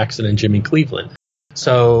 Quentin Jackson and Jimmy Cleveland.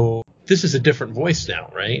 So this is a different voice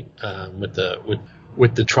now, right? With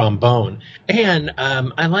the trombone, and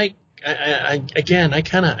I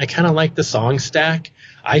kind of like the song stack.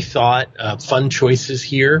 I thought fun choices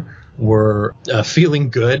here were Feeling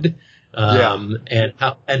Good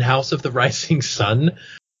and House of the Rising Sun.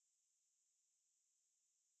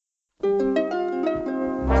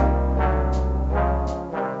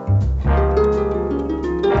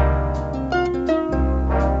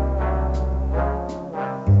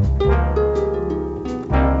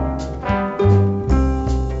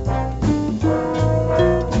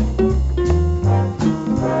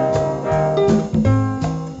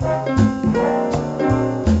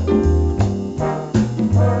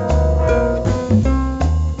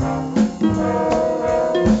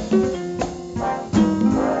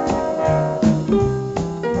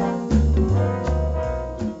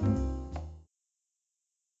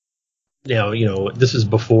 Now, this is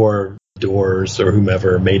before Doors or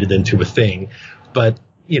whomever made it into a thing, but,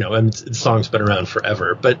 and the song's been around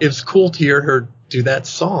forever, but it was cool to hear her do that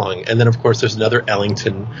song. And then, of course, there's another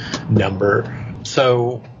Ellington number.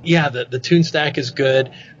 So, yeah, the tune stack is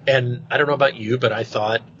good. And I don't know about you, but I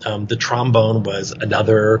thought the trombone was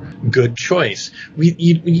another good choice.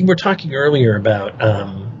 We were talking earlier about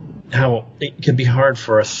how it can be hard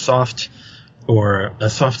for a soft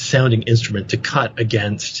sounding instrument to cut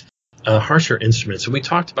against harsher instruments. And we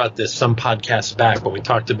talked about this some podcasts back, but we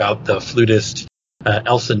talked about the flutist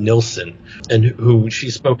Elsa Nilsson, and who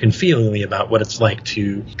she's spoken feelingly about what it's like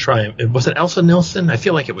to try. Was it Elsa Nilsson? I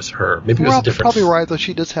feel like it was her. Maybe it was a different. Probably right, though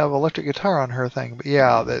she does have electric guitar on her thing. But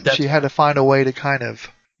yeah, that she had to find a way to kind of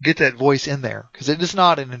get that voice in there, because it is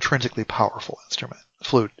not an intrinsically powerful instrument,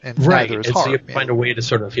 flute, and right. neither is and harp. So you have to find a way to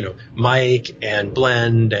sort of mic and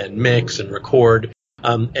blend and mix and record.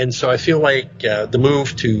 And so I feel like the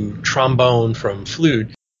move to trombone from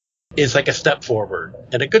flute is like a step forward,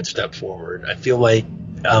 and a good step forward. I feel like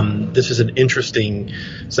this is an interesting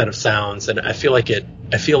set of sounds, and I feel like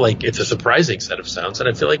it's a surprising set of sounds, and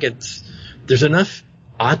I feel like there's enough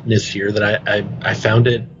oddness here that I found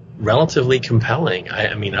it relatively compelling.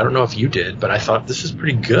 I mean, I don't know if you did, but I thought this is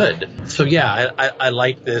pretty good. So yeah, I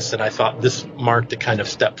like this, and I thought this marked a kind of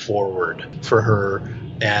step forward for her,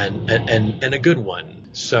 and a good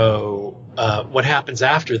one. So what happens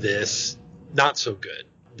after this, not so good.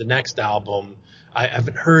 The next album, I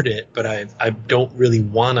haven't heard it, but I don't really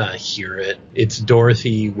want to hear it. It's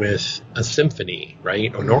Dorothy with a symphony,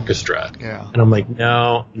 right? Or an orchestra. Yeah. And I'm like,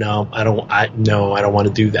 no, I don't want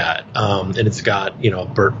to do that. And it's got,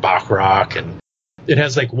 Burt Bacharach, and it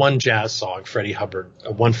has like one jazz song,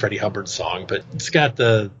 one Freddie Hubbard song, but it's got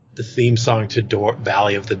the theme song to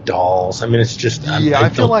Valley of the Dolls. I mean, it's just, I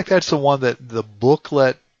feel like that's the one that the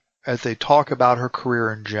booklet, as they talk about her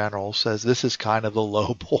career in general, says this is kind of the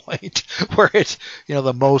low point, where it's,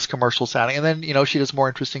 the most commercial sounding. And then, she does more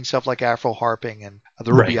interesting stuff like Afro harping and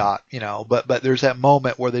the Rubaiyat, but there's that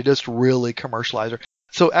moment where they just really commercialize her.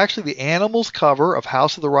 So actually the Animals cover of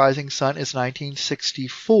House of the Rising Sun is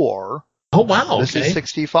 1964. Oh, wow. This is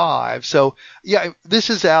 65. So, yeah,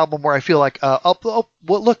 this is the album where I feel like, look,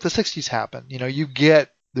 the 60s happen.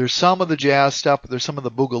 There's some of the jazz stuff, but there's some of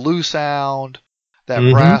the boogaloo sound,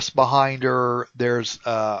 that brass behind her. There's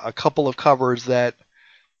a couple of covers that,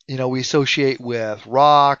 we associate with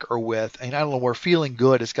rock or with, and I don't know, where Feeling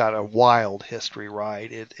Good has got a wild history,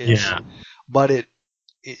 right? But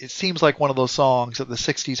it seems like one of those songs that the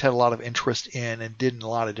 60s had a lot of interest in and did in a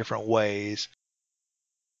lot of different ways.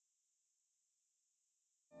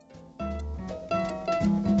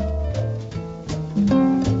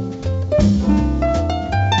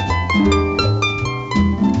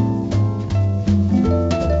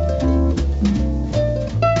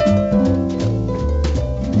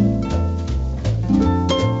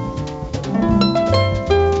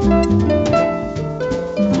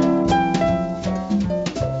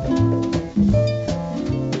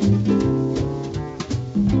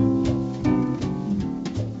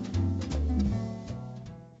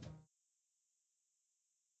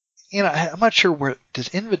 I'm not sure does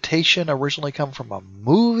Invitation originally come from a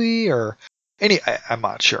movie or I'm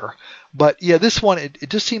not sure. But yeah, this one, it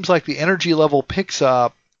just seems like the energy level picks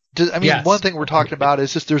up. Yes. One thing we're talking about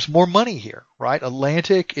is just there's more money here, right?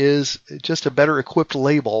 Atlantic is just a better equipped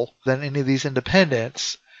label than any of these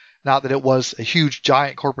independents. Not that it was a huge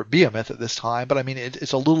giant corporate behemoth at this time, but I mean,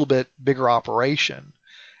 it's a little bit bigger operation.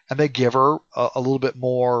 And they give her a little bit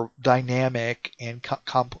more dynamic and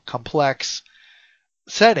complex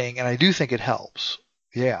setting, and I do think it helps.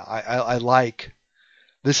 Yeah, I like.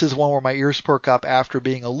 This is one where my ears perk up after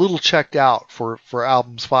being a little checked out for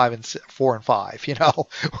albums 4 and 5.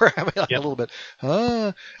 Where I'm like a little bit,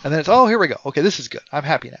 and then it's here we go. Okay, this is good. I'm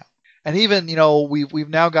happy now. And even we've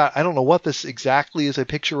now got, I don't know what this exactly is a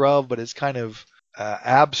picture of, but it's kind of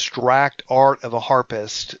abstract art of a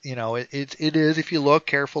harpist. It is if you look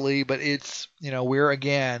carefully, but it's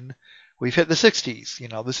we've hit the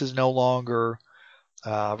 60s. This is no longer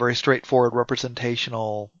very straightforward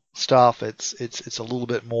representational stuff. It's a little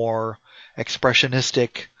bit more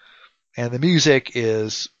expressionistic, and the music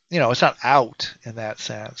is, it's not out in that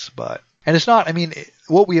sense, and it's not,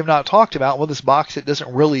 what we have not talked about, what this box set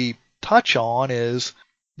doesn't really touch on is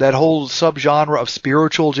that whole subgenre of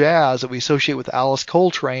spiritual jazz that we associate with Alice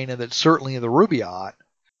Coltrane, and that's certainly in the Rubaiyat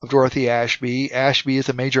of Dorothy Ashby. Ashby is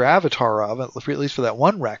a major avatar of, at least for that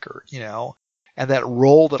one record, and that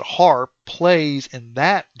role that harp plays in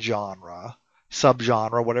that genre,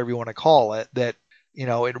 subgenre, whatever you want to call it, that,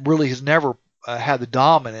 it really has never had the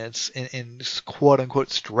dominance in quote unquote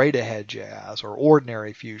straight ahead jazz or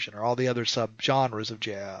ordinary fusion or all the other subgenres of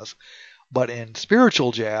jazz. But in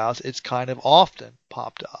spiritual jazz, it's kind of often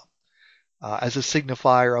popped up as a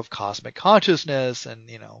signifier of cosmic consciousness and,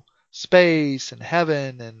 space and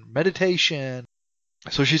heaven and meditation.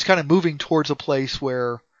 So she's kind of moving towards a place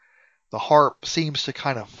where the harp seems to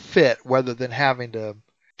kind of fit, rather than having to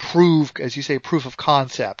prove, as you say, proof of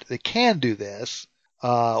concept. They can do this,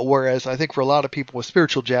 whereas I think for a lot of people with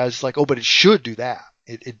spiritual jazz, it's like, but it should do that.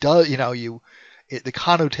 It does, the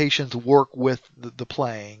connotations work with the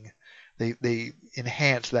playing. They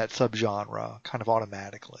enhance that subgenre kind of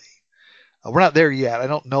automatically. We're not there yet. I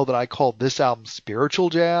don't know that I call this album spiritual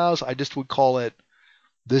jazz. I just would call it,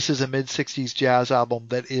 this is a mid-60s jazz album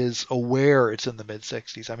that is aware it's in the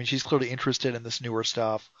mid-60s. I mean, she's clearly interested in this newer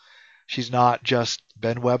stuff. She's not just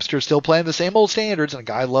Ben Webster still playing the same old standards, and a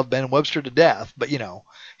guy loved Ben Webster to death, but, he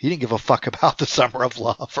didn't give a fuck about the Summer of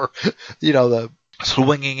Love or, the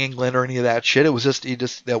Swinging England or any of that shit. It was just,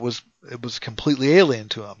 it was completely alien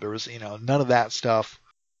to him. There was, none of that stuff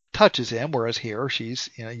touches him, whereas here she's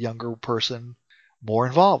a younger person more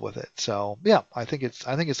involved with it. So yeah, I think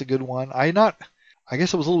it's a good one. I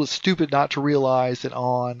guess it was a little bit stupid not to realize that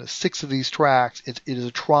on 6 of these tracks it is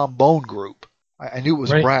a trombone group. I knew it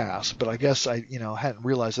was right. Brass, but I guess I hadn't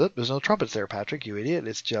realized that there's no trumpets there, Patrick, you idiot.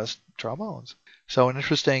 It's just trombones. So an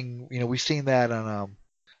interesting, we've seen that on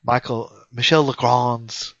Michel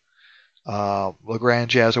Legrand's Legrand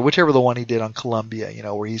Jazz, or whichever the one he did on Columbia,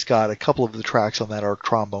 where he's got a couple of the tracks on that are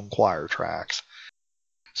trombone choir tracks.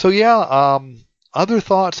 So yeah, other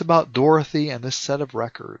thoughts about Dorothy and this set of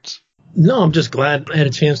records? No, I'm just glad I had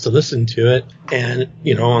a chance to listen to it, and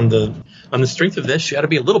on the strength of this, she ought to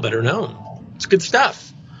be a little better known. It's good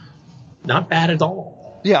stuff. Not bad at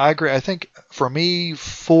all. Yeah, I agree. I think for me,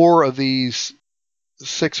 4 of these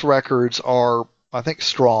 6 records are, I think,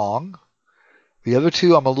 strong. The other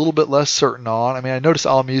 2 I'm a little bit less certain on. I mean, I noticed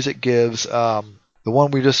All Music gives the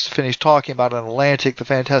one we just finished talking about on Atlantic, the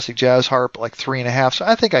Fantastic Jazz Harp, like 3.5. So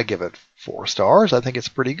I think I give it 4 stars. I think it's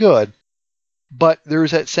pretty good. But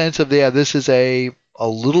there's that sense of, this is a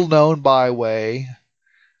little known byway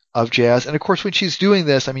of jazz. And of course, when she's doing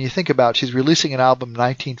this, I mean, you think about, she's releasing an album in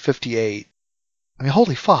 1958. I mean,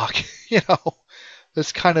 holy fuck,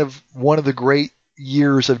 that's kind of one of the great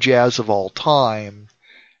years of jazz of all time.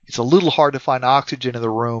 It's a little hard to find oxygen in the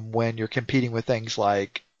room when you're competing with things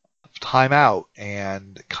like Time Out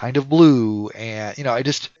and Kind of Blue. And,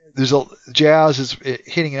 jazz is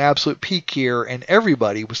hitting an absolute peak here, and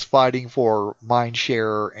everybody was fighting for mind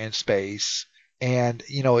share and space. And,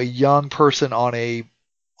 a young person on a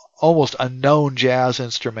almost unknown jazz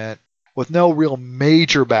instrument with no real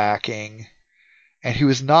major backing, and who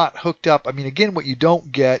is not hooked up. I mean, again, what you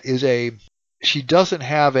don't get is she doesn't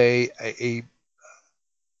have a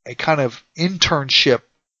kind of internship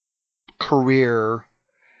career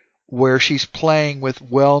where she's playing with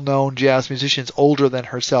well-known jazz musicians older than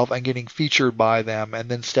herself and getting featured by them and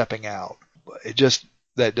then stepping out. That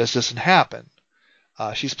just doesn't happen.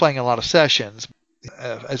 She's playing a lot of sessions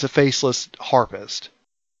as a faceless harpist.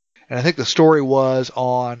 And I think the story was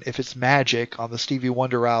on If It's Magic, on the Stevie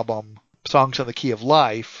Wonder album, Songs on the Key of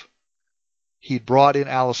Life, he'd brought in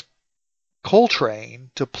Alice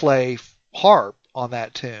Coltrane to play harp on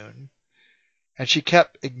that tune, and she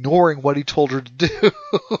kept ignoring what he told her to do.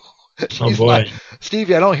 She's like,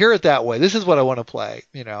 Stevie, I don't hear it that way. This is what I want to play,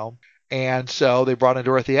 And so they brought in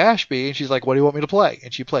Dorothy Ashby, and she's like, what do you want me to play?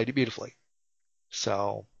 And she played it beautifully.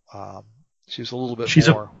 So she was a little bit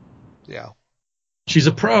more. Yeah. She's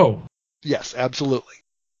a pro. Yes, absolutely.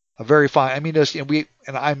 A very fine. I mean,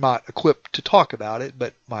 and I'm not equipped to talk about it,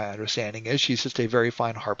 but my understanding is she's just a very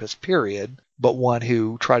fine harpist, period, but one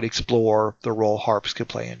who tried to explore the role harps could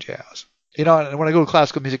play in jazz. And when I go to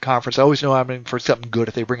classical music conference, I always know I'm in for something good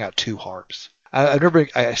if they bring out 2 harps. I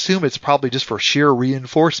assume it's probably just for sheer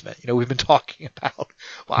reinforcement. We've been talking about.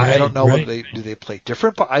 Well, I don't know what do they play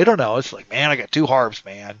different. But I don't know. It's like, man, I got 2 harps,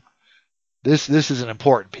 man. This is an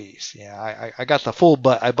important piece. Yeah, I got the full,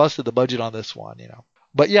 but I busted the budget on this one.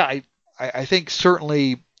 But yeah, I think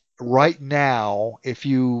certainly right now, if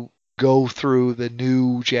you go through the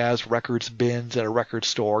new jazz records bins at a record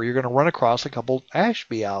store, you're going to run across a couple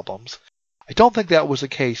Ashby albums. I don't think that was the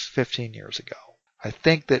case 15 years ago. I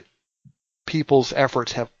think that people's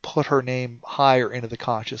efforts have put her name higher into the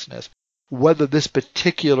consciousness. Whether this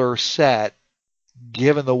particular set,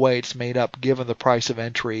 given the way it's made up, given the price of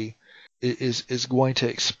entry, is going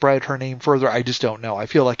to spread her name further, I just don't know. I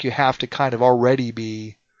feel like you have to kind of already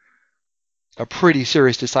be a pretty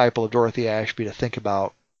serious disciple of Dorothy Ashby to think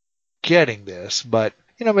about getting this. But,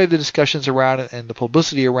 maybe the discussions around it and the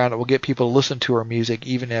publicity around it will get people to listen to her music,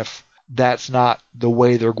 even if that's not the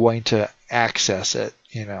way they're going to access it,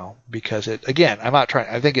 because I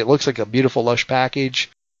think it looks like a beautiful, lush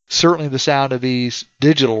package. Certainly the sound of these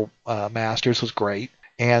digital masters was great.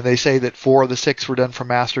 And they say that 4 of the 6 were done from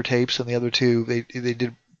master tapes, and the other 2 they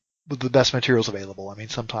did with the best materials available. I mean,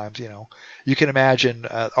 sometimes, you can imagine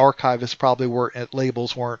archivists probably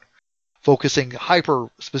labels weren't focusing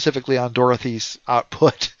hyper specifically on Dorothy's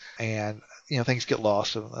output, and things get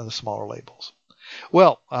lost in the smaller labels.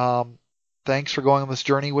 Well, thanks for going on this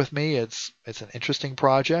journey with me. It's an interesting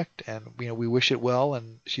project, and we wish it well.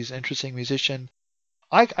 And she's an interesting musician.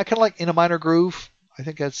 I kind of like In a Minor Groove. I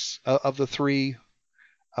think that's of the three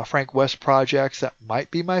Frank West projects, that might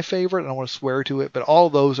be my favorite. I don't want to swear to it, but all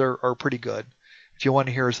of those are pretty good. If you want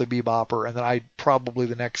to hear is the Bebopper, and then I'd probably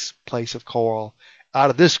the next place of choral out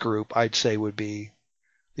of this group, I'd say would be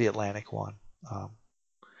the Atlantic one.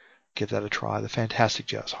 Give that a try. The Fantastic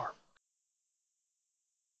Jazz Harp.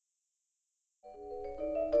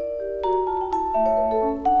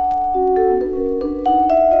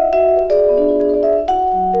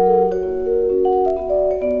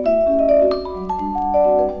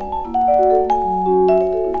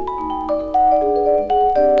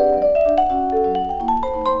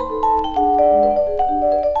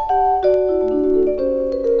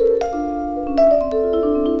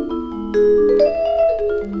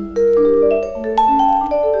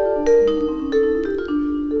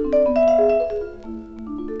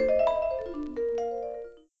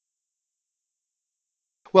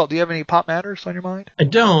 Well, do you have any pop matters on your mind? I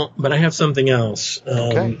don't, but I have something else.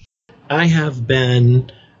 Okay. I have been,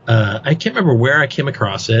 I can't remember where I came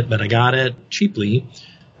across it, but I got it cheaply.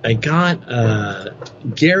 I got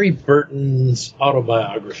Gary Burton's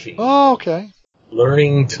autobiography. Oh, okay.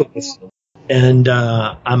 Learning to Listen. And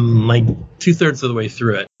I'm like 2/3 of the way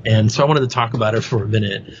through it. And so I wanted to talk about it for a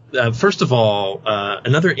minute. First of all,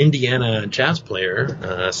 another Indiana jazz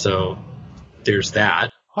player. So there's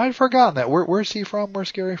that. I'd forgotten that. Where's he from?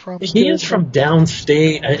 Where's Gary from? He is from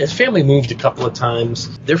downstate. His family moved a couple of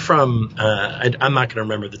times. They're from, I'm not going to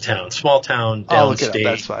remember the town. Small town, downstate. Oh, look at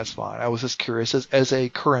it. That's fine. I was just curious. As a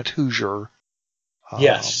current Hoosier.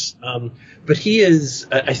 Yes. But he is,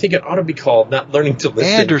 I think it ought to be called, not Learning to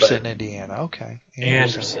Listen. Anderson, Indiana. Okay.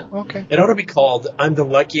 Anderson. Okay. It ought to be called I'm the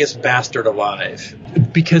Luckiest Bastard Alive.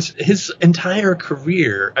 Because his entire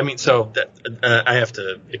career, I mean, so that, I have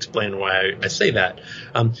to explain why I say that.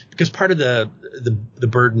 Because part of the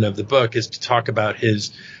burden of the book is to talk about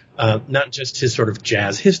his, not just his sort of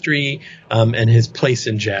jazz history, and his place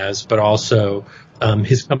in jazz, but also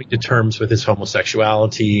his coming to terms with his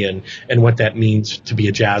homosexuality and what that means to be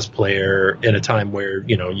a jazz player in a time where,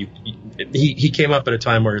 he came up at a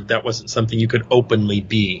time where that wasn't something you could openly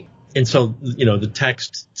be. And so, the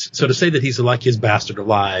text, so to say that he's the luckiest bastard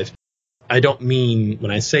alive, I don't mean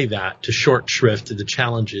when I say that to short shrift the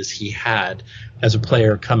challenges he had as a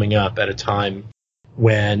player coming up at a time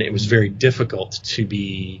when it was very difficult to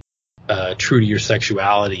be true to your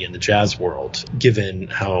sexuality in the jazz world, given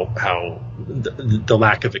how the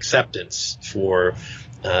lack of acceptance for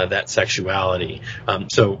that sexuality.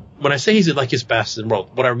 So when I say he's the luckiest bastard in the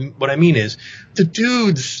world, what I mean is the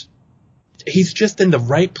dude's, he's just in the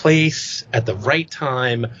right place at the right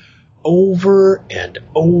time over and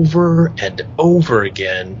over and over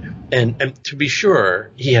again. And to be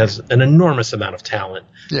sure, he has an enormous amount of talent.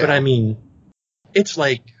 Yeah. But I mean, it's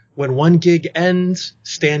like, when one gig ends,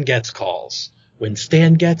 Stan Getz calls. When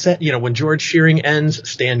Stan Getz, when George Shearing ends,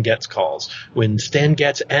 Stan Getz calls. When Stan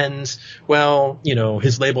Getz ends, well,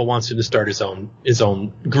 his label wants him to start his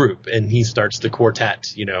own group, and he starts the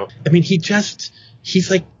quartet. I mean,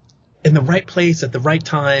 he's like in the right place at the right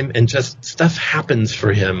time, and just stuff happens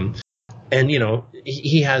for him. And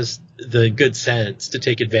he has the good sense to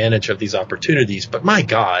take advantage of these opportunities. But my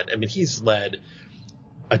God, I mean, he's led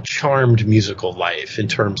a charmed musical life in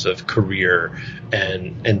terms of career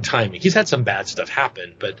and timing. He's had some bad stuff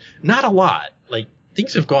happen, but not a lot. Like,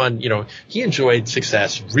 things have gone, he enjoyed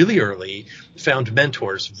success really early, found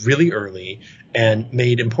mentors really early, and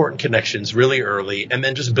made important connections really early, and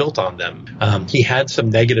then just built on them. He had some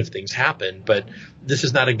negative things happen, but this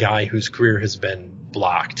is not a guy whose career has been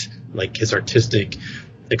blocked. Like, his artistic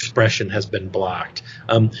expression has been blocked.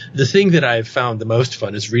 The thing that I've found the most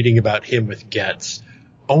fun is reading about him with Getz.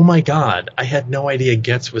 Oh my God, I had no idea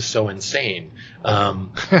Getz was so insane.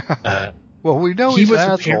 Well, we know he's an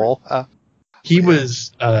asshole.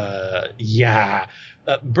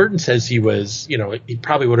 Burton says he was, he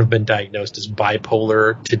probably would have been diagnosed as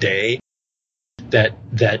bipolar today. That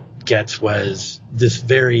Getz was this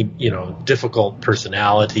very, difficult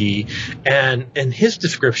personality. And in his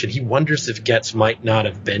description, he wonders if Getz might not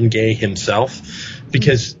have been gay himself,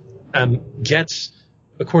 because Getz,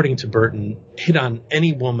 according to Burton, hit on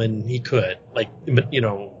any woman he could. Like,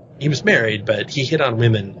 he was married, but he hit on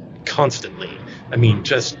women constantly. I mean,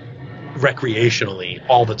 just recreationally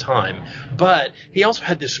all the time. But he also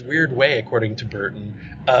had this weird way, according to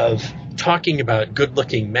Burton, of talking about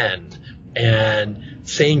good-looking men and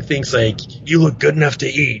saying things like, you look good enough to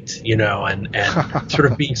eat, and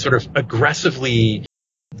sort of being sort of aggressively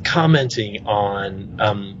commenting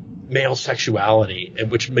on male sexuality, and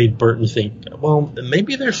which made Burton think, well,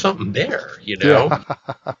 maybe there's something there, you know?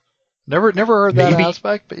 Yeah. Never heard that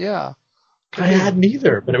aspect, but yeah. I hadn't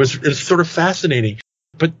either, but it was sort of fascinating.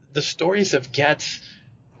 But the stories of Getz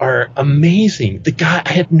are amazing. The guy,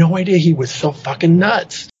 I had no idea he was so fucking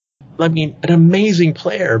nuts. I mean, an amazing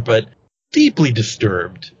player, but deeply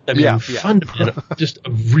disturbed. I mean, fundamental, just a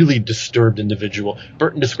really disturbed individual.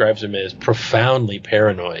 Burton describes him as profoundly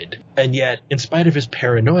paranoid. And yet, in spite of his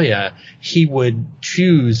paranoia, he would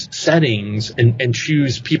choose settings and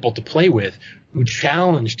choose people to play with who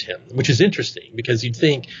challenged him, which is interesting because you'd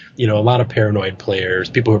think, you know, a lot of paranoid players,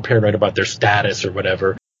 people who are paranoid about their status or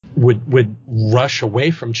whatever, would rush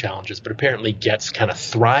away from challenges, but apparently Getz kind of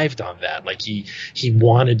thrived on that. Like he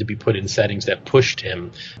wanted to be put in settings that pushed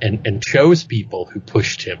him and chose people who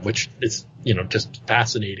pushed him, which is, you know, just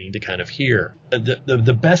fascinating to kind of hear.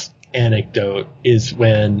 The best anecdote is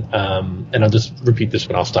when, and I'll just repeat this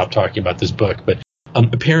when I'll stop talking about this book, but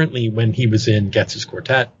apparently when he was in Getz's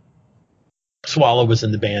quartet, Swallow was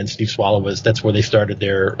in the band. Steve Swallow that's where they started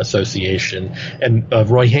their association. And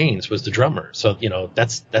Roy Haynes was the drummer. So, you know,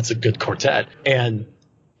 that's a good quartet. And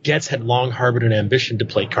Getz had long harbored an ambition to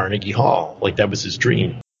play Carnegie Hall. Like that was his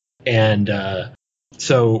dream. And,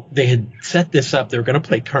 so they had set this up. They were going to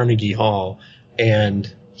play Carnegie Hall,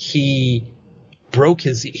 and he broke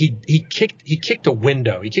he kicked a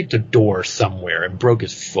window. He kicked a door somewhere and broke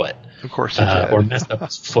his foot. Of course he did. Or messed up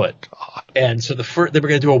his foot. God. And so they were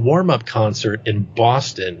going to do a warm-up concert in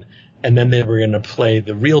Boston, and then they were going to play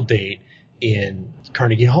the real date in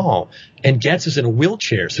Carnegie Hall. And Getz is in a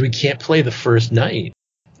wheelchair, so he can't play the first night.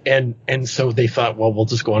 And so they thought, well, we'll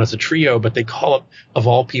just go on as a trio, but they call up, of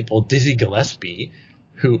all people, Dizzy Gillespie,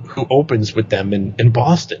 who opens with them in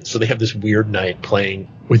Boston. So they have this weird night playing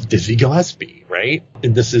with Dizzy Gillespie, right?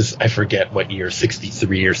 And this is, I forget what year,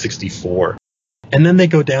 63 or 64. And then they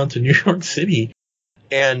go down to New York City,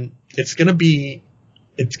 and it's going to be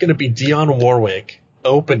Dionne Warwick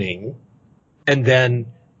opening, and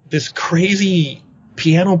then this crazy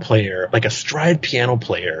piano player, like a stride piano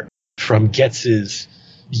player from Getz's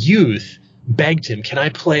youth, begged him, can I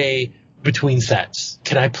play between sets?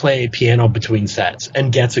 Can I play piano between sets?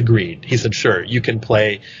 And Getz agreed. He said, sure, you can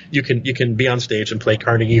be on stage and play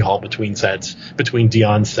Carnegie Hall between sets, between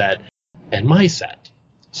Dionne's set and my set.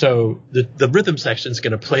 So the rhythm section is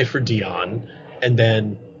going to play for Dionne, and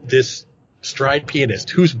then this stride pianist,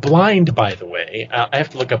 who's blind, by the way, I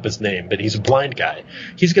have to look up his name, but he's a blind guy.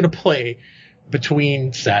 He's going to play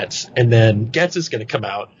between sets, and then Getz is going to come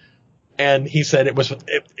out. And he said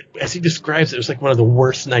as he describes it, it was like one of the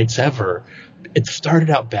worst nights ever. It started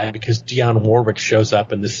out bad because Dionne Warwick shows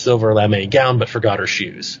up in this silver lame gown but forgot her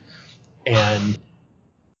shoes. And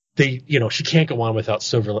she can't go on without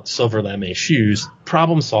silver lame shoes.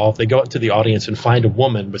 Problem solved. They go out to the audience and find a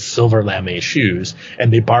woman with silver lame shoes,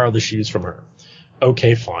 and they borrow the shoes from her.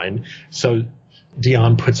 Okay, fine. So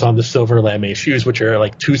Dionne puts on the silver lame shoes, which are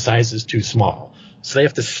like 2 sizes too small. So they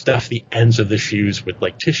have to stuff the ends of the shoes with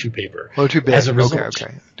like tissue paper. Oh, too big. As a result,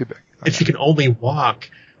 okay. Too big. Okay. And she can only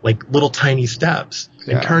walk like little tiny steps.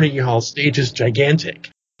 Yeah. And Carnegie Hall stage is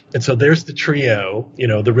gigantic. And so there's the trio,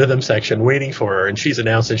 the rhythm section waiting for her, and she's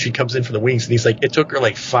announced, and she comes in from the wings, and he's like, it took her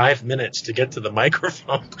like 5 minutes to get to the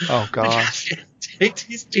microphone. Oh, God. Because she had to take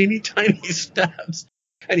these teeny tiny steps.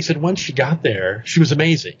 And he said once she got there, she was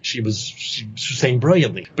amazing. She was sang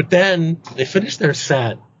brilliantly. But then they finished their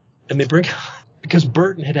set, and they bring because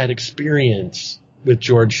Burton had experience with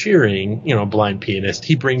George Shearing, blind pianist.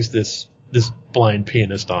 He brings this blind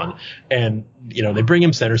pianist on, and they bring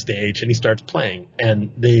him center stage, and he starts playing,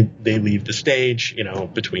 and they leave the stage,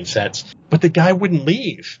 between sets, but the guy wouldn't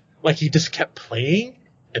leave. Like, he just kept playing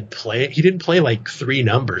and playing. He didn't play like 3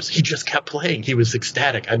 numbers. He just kept playing. He was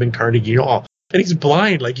ecstatic. I'm in Carnegie Hall, and he's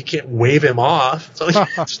blind. Like, you can't wave him off. So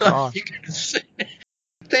it's not you can say.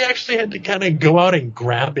 They actually had to kind of go out and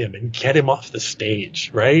grab him and get him off the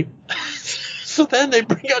stage, right? So then they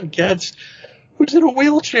bring on Getz, who's in a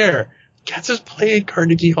wheelchair. Getz is playing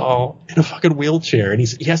Carnegie Hall in a fucking wheelchair, and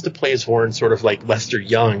he has to play his horn sort of like Lester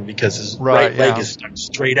Young because his right leg is stuck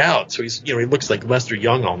straight out. So he looks like Lester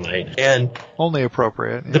Young all night. And only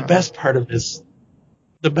appropriate. Yeah. The best part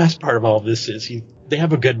of all this is they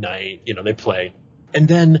have a good night, they play. And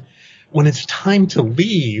then when it's time to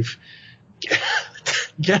leave,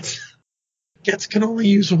 Getz can only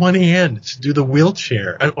use one hand to do the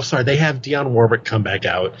wheelchair. They have Dionne Warwick come back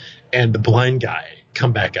out and the blind guy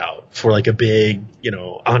come back out for like a big,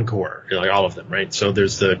 encore, like all of them, right? So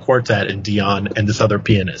there's the quartet and Dionne and this other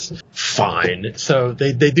pianist. Fine. So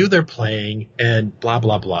they do their playing and blah,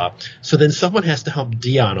 blah, blah. So then someone has to help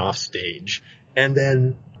Dionne off stage. And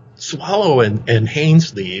then Swallow and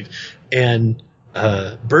Haynes leave, and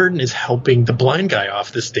Burton is helping the blind guy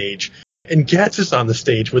off the stage. And Getz is on the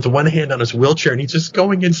stage with one hand on his wheelchair, and he's just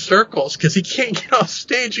going in circles because he can't get off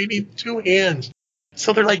stage. He needs two hands.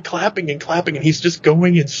 So they're like clapping, and he's just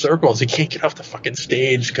going in circles. He can't get off the fucking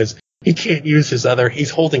stage because he can't use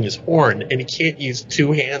he's holding his horn, and he can't use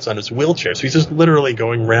two hands on his wheelchair. So he's just literally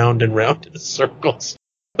going round and round in circles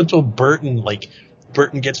until Burton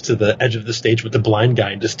gets to the edge of the stage with the blind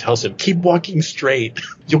guy and just tells him, keep walking straight.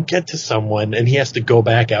 You'll get to someone. And he has to go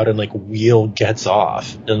back out and like wheel Getz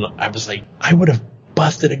off. And I was like, I would have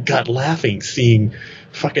busted a gut laughing seeing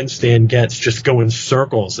fucking Stan Getz just go in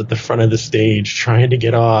circles at the front of the stage trying to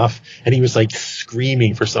get off. And he was like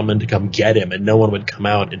screaming for someone to come get him, and no one would come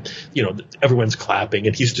out. And, you know, everyone's clapping,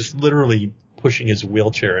 and he's just literally pushing his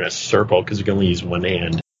wheelchair in a circle because he can only use one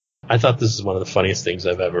hand. I thought this is one of the funniest things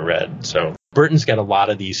I've ever read. So Burton's got a lot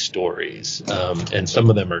of these stories, and some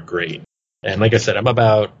of them are great. And like I said,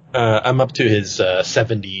 I'm up to his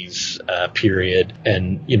 70s period,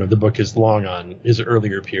 and you know the book is long on his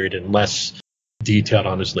earlier period and less detailed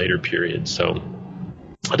on his later period. So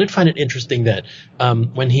I did find it interesting that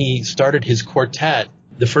when he started his quartet,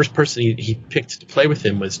 the first person he picked to play with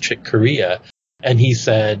him was Chick Corea, and he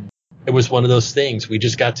said it was one of those things. We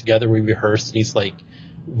just got together, we rehearsed, and he's like,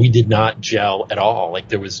 we did not gel at all. Like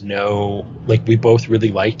there was we both really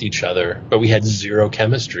liked each other, but we had zero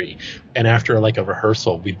chemistry. And after like a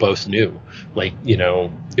rehearsal, we both knew, like, you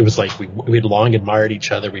know, it was like we had long admired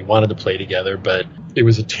each other. We wanted to play together, but it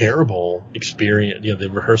was a terrible experience. You know,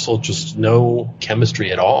 the rehearsal, just no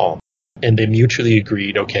chemistry at all. And they mutually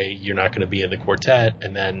agreed, okay, you're not going to be in the quartet.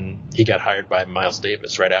 And then he got hired by Miles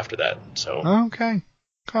Davis right after that. So, okay.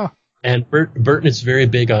 Huh. And Burton is very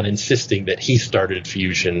big on insisting that he started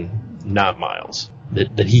Fusion, not Miles.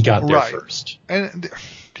 That he got there first. And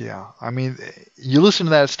yeah, I mean, you listen to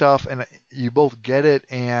that stuff and you both get it,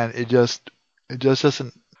 and it just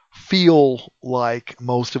doesn't feel like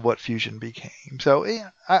most of what Fusion became. So yeah,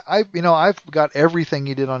 I've got everything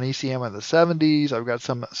he did on ECM in the 70s. I've got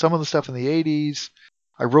some of the stuff in the 80s.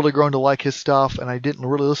 I've really grown to like his stuff, and I didn't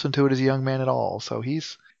really listen to it as a young man at all. So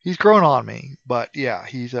he's grown on me, but yeah,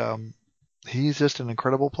 he's just an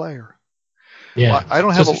incredible player. Yeah, well, I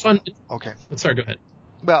don't have fun. Okay, sorry, go ahead.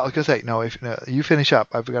 Well, I was gonna say no. If you finish up,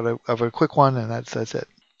 I've got a quick one, and that's it.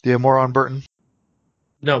 Do you have more on Burton?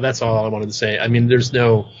 No, that's all I wanted to say. I mean,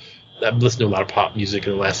 I've listened to a lot of pop music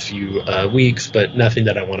in the last few weeks, but nothing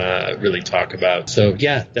that I want to really talk about. So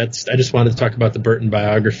yeah, I just wanted to talk about the Burton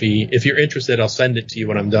biography. If you're interested, I'll send it to you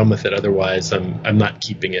when I'm done with it. Otherwise, I'm not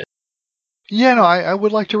keeping it. Yeah, no, I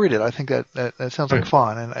would like to read it. I think that sounds like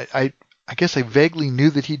fun, and I guess I vaguely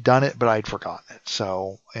knew that he'd done it, but I'd forgotten it.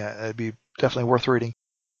 So yeah, it'd be definitely worth reading.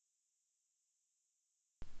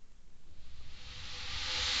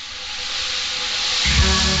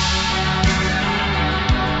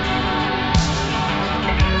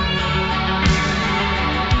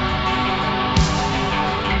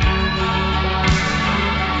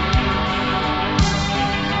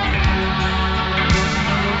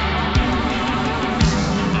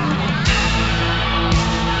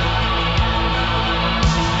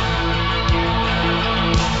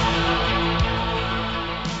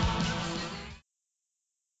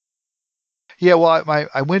 Yeah, well,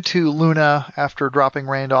 I went to Luna after dropping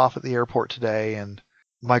Rand off at the airport today, and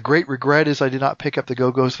my great regret is I did not pick up the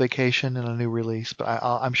Go-Go's Vacation in a new release, but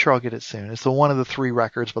I'm sure I'll get it soon. It's the one of the 3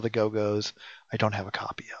 records by the Go-Go's I don't have a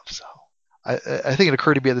copy of, so I think it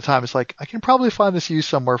occurred to me at the time, it's like, I can probably find this used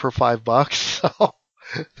somewhere for $5, so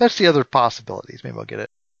that's the other possibilities. Maybe I'll get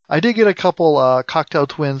it. I did get a couple Cocktail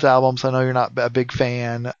Twins albums. I know you're not a big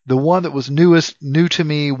fan. The one that was new to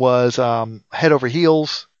me was Head Over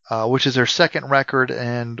Heels, which is their second record,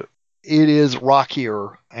 and it is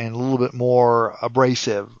rockier and a little bit more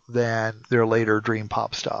abrasive than their later dream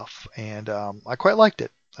pop stuff. And I quite liked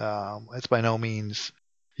it. It's by no means...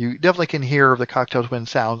 You definitely can hear the Cocktail Twins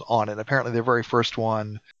sound on it. Apparently their very first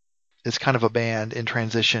one is kind of a band in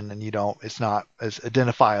transition, and it's not as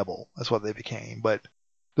identifiable as what they became. But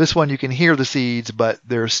this one you can hear the seeds, but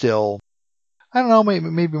they're still... I don't know,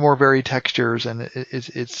 maybe more varied textures, and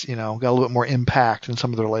it's got a little bit more impact than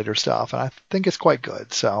some of their later stuff, and I think it's quite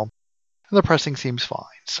good. So, and the pressing seems fine.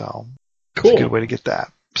 So, cool. It's a good way to get that.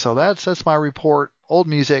 So that's my report. Old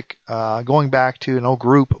music, going back to an old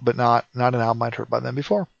group, but not an album I'd heard by them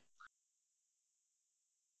before.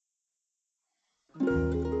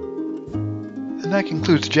 And that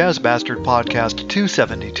concludes Jazz Bastard Podcast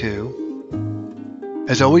 272.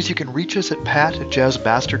 As always, you can reach us at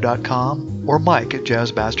pat@jazzbastard.com or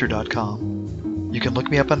mike@jazzbastard.com. You can look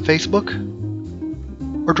me up on Facebook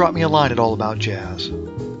or drop me a line at All About Jazz.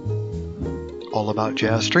 All About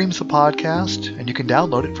Jazz streams the podcast, and you can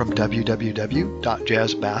download it from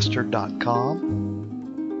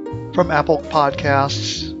www.jazzbastard.com, from Apple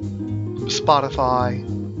Podcasts, from Spotify,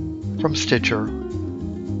 from Stitcher,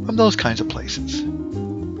 from those kinds of places.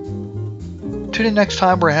 Tune in next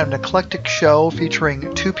time. We're having an eclectic show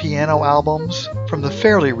featuring 2 piano albums from the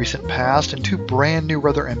fairly recent past and 2 brand new,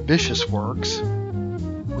 rather ambitious works.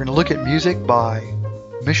 We're going to look at music by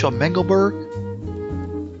Michel Mengelberg,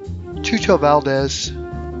 Chucho Valdez,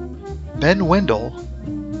 Ben Wendell,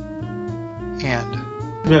 and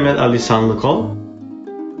Mehmet Ali Sanlıkol.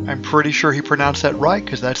 I'm pretty sure he pronounced that right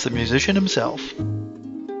because that's the musician himself.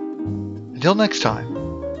 Until next time,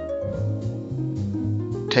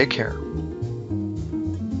 take care.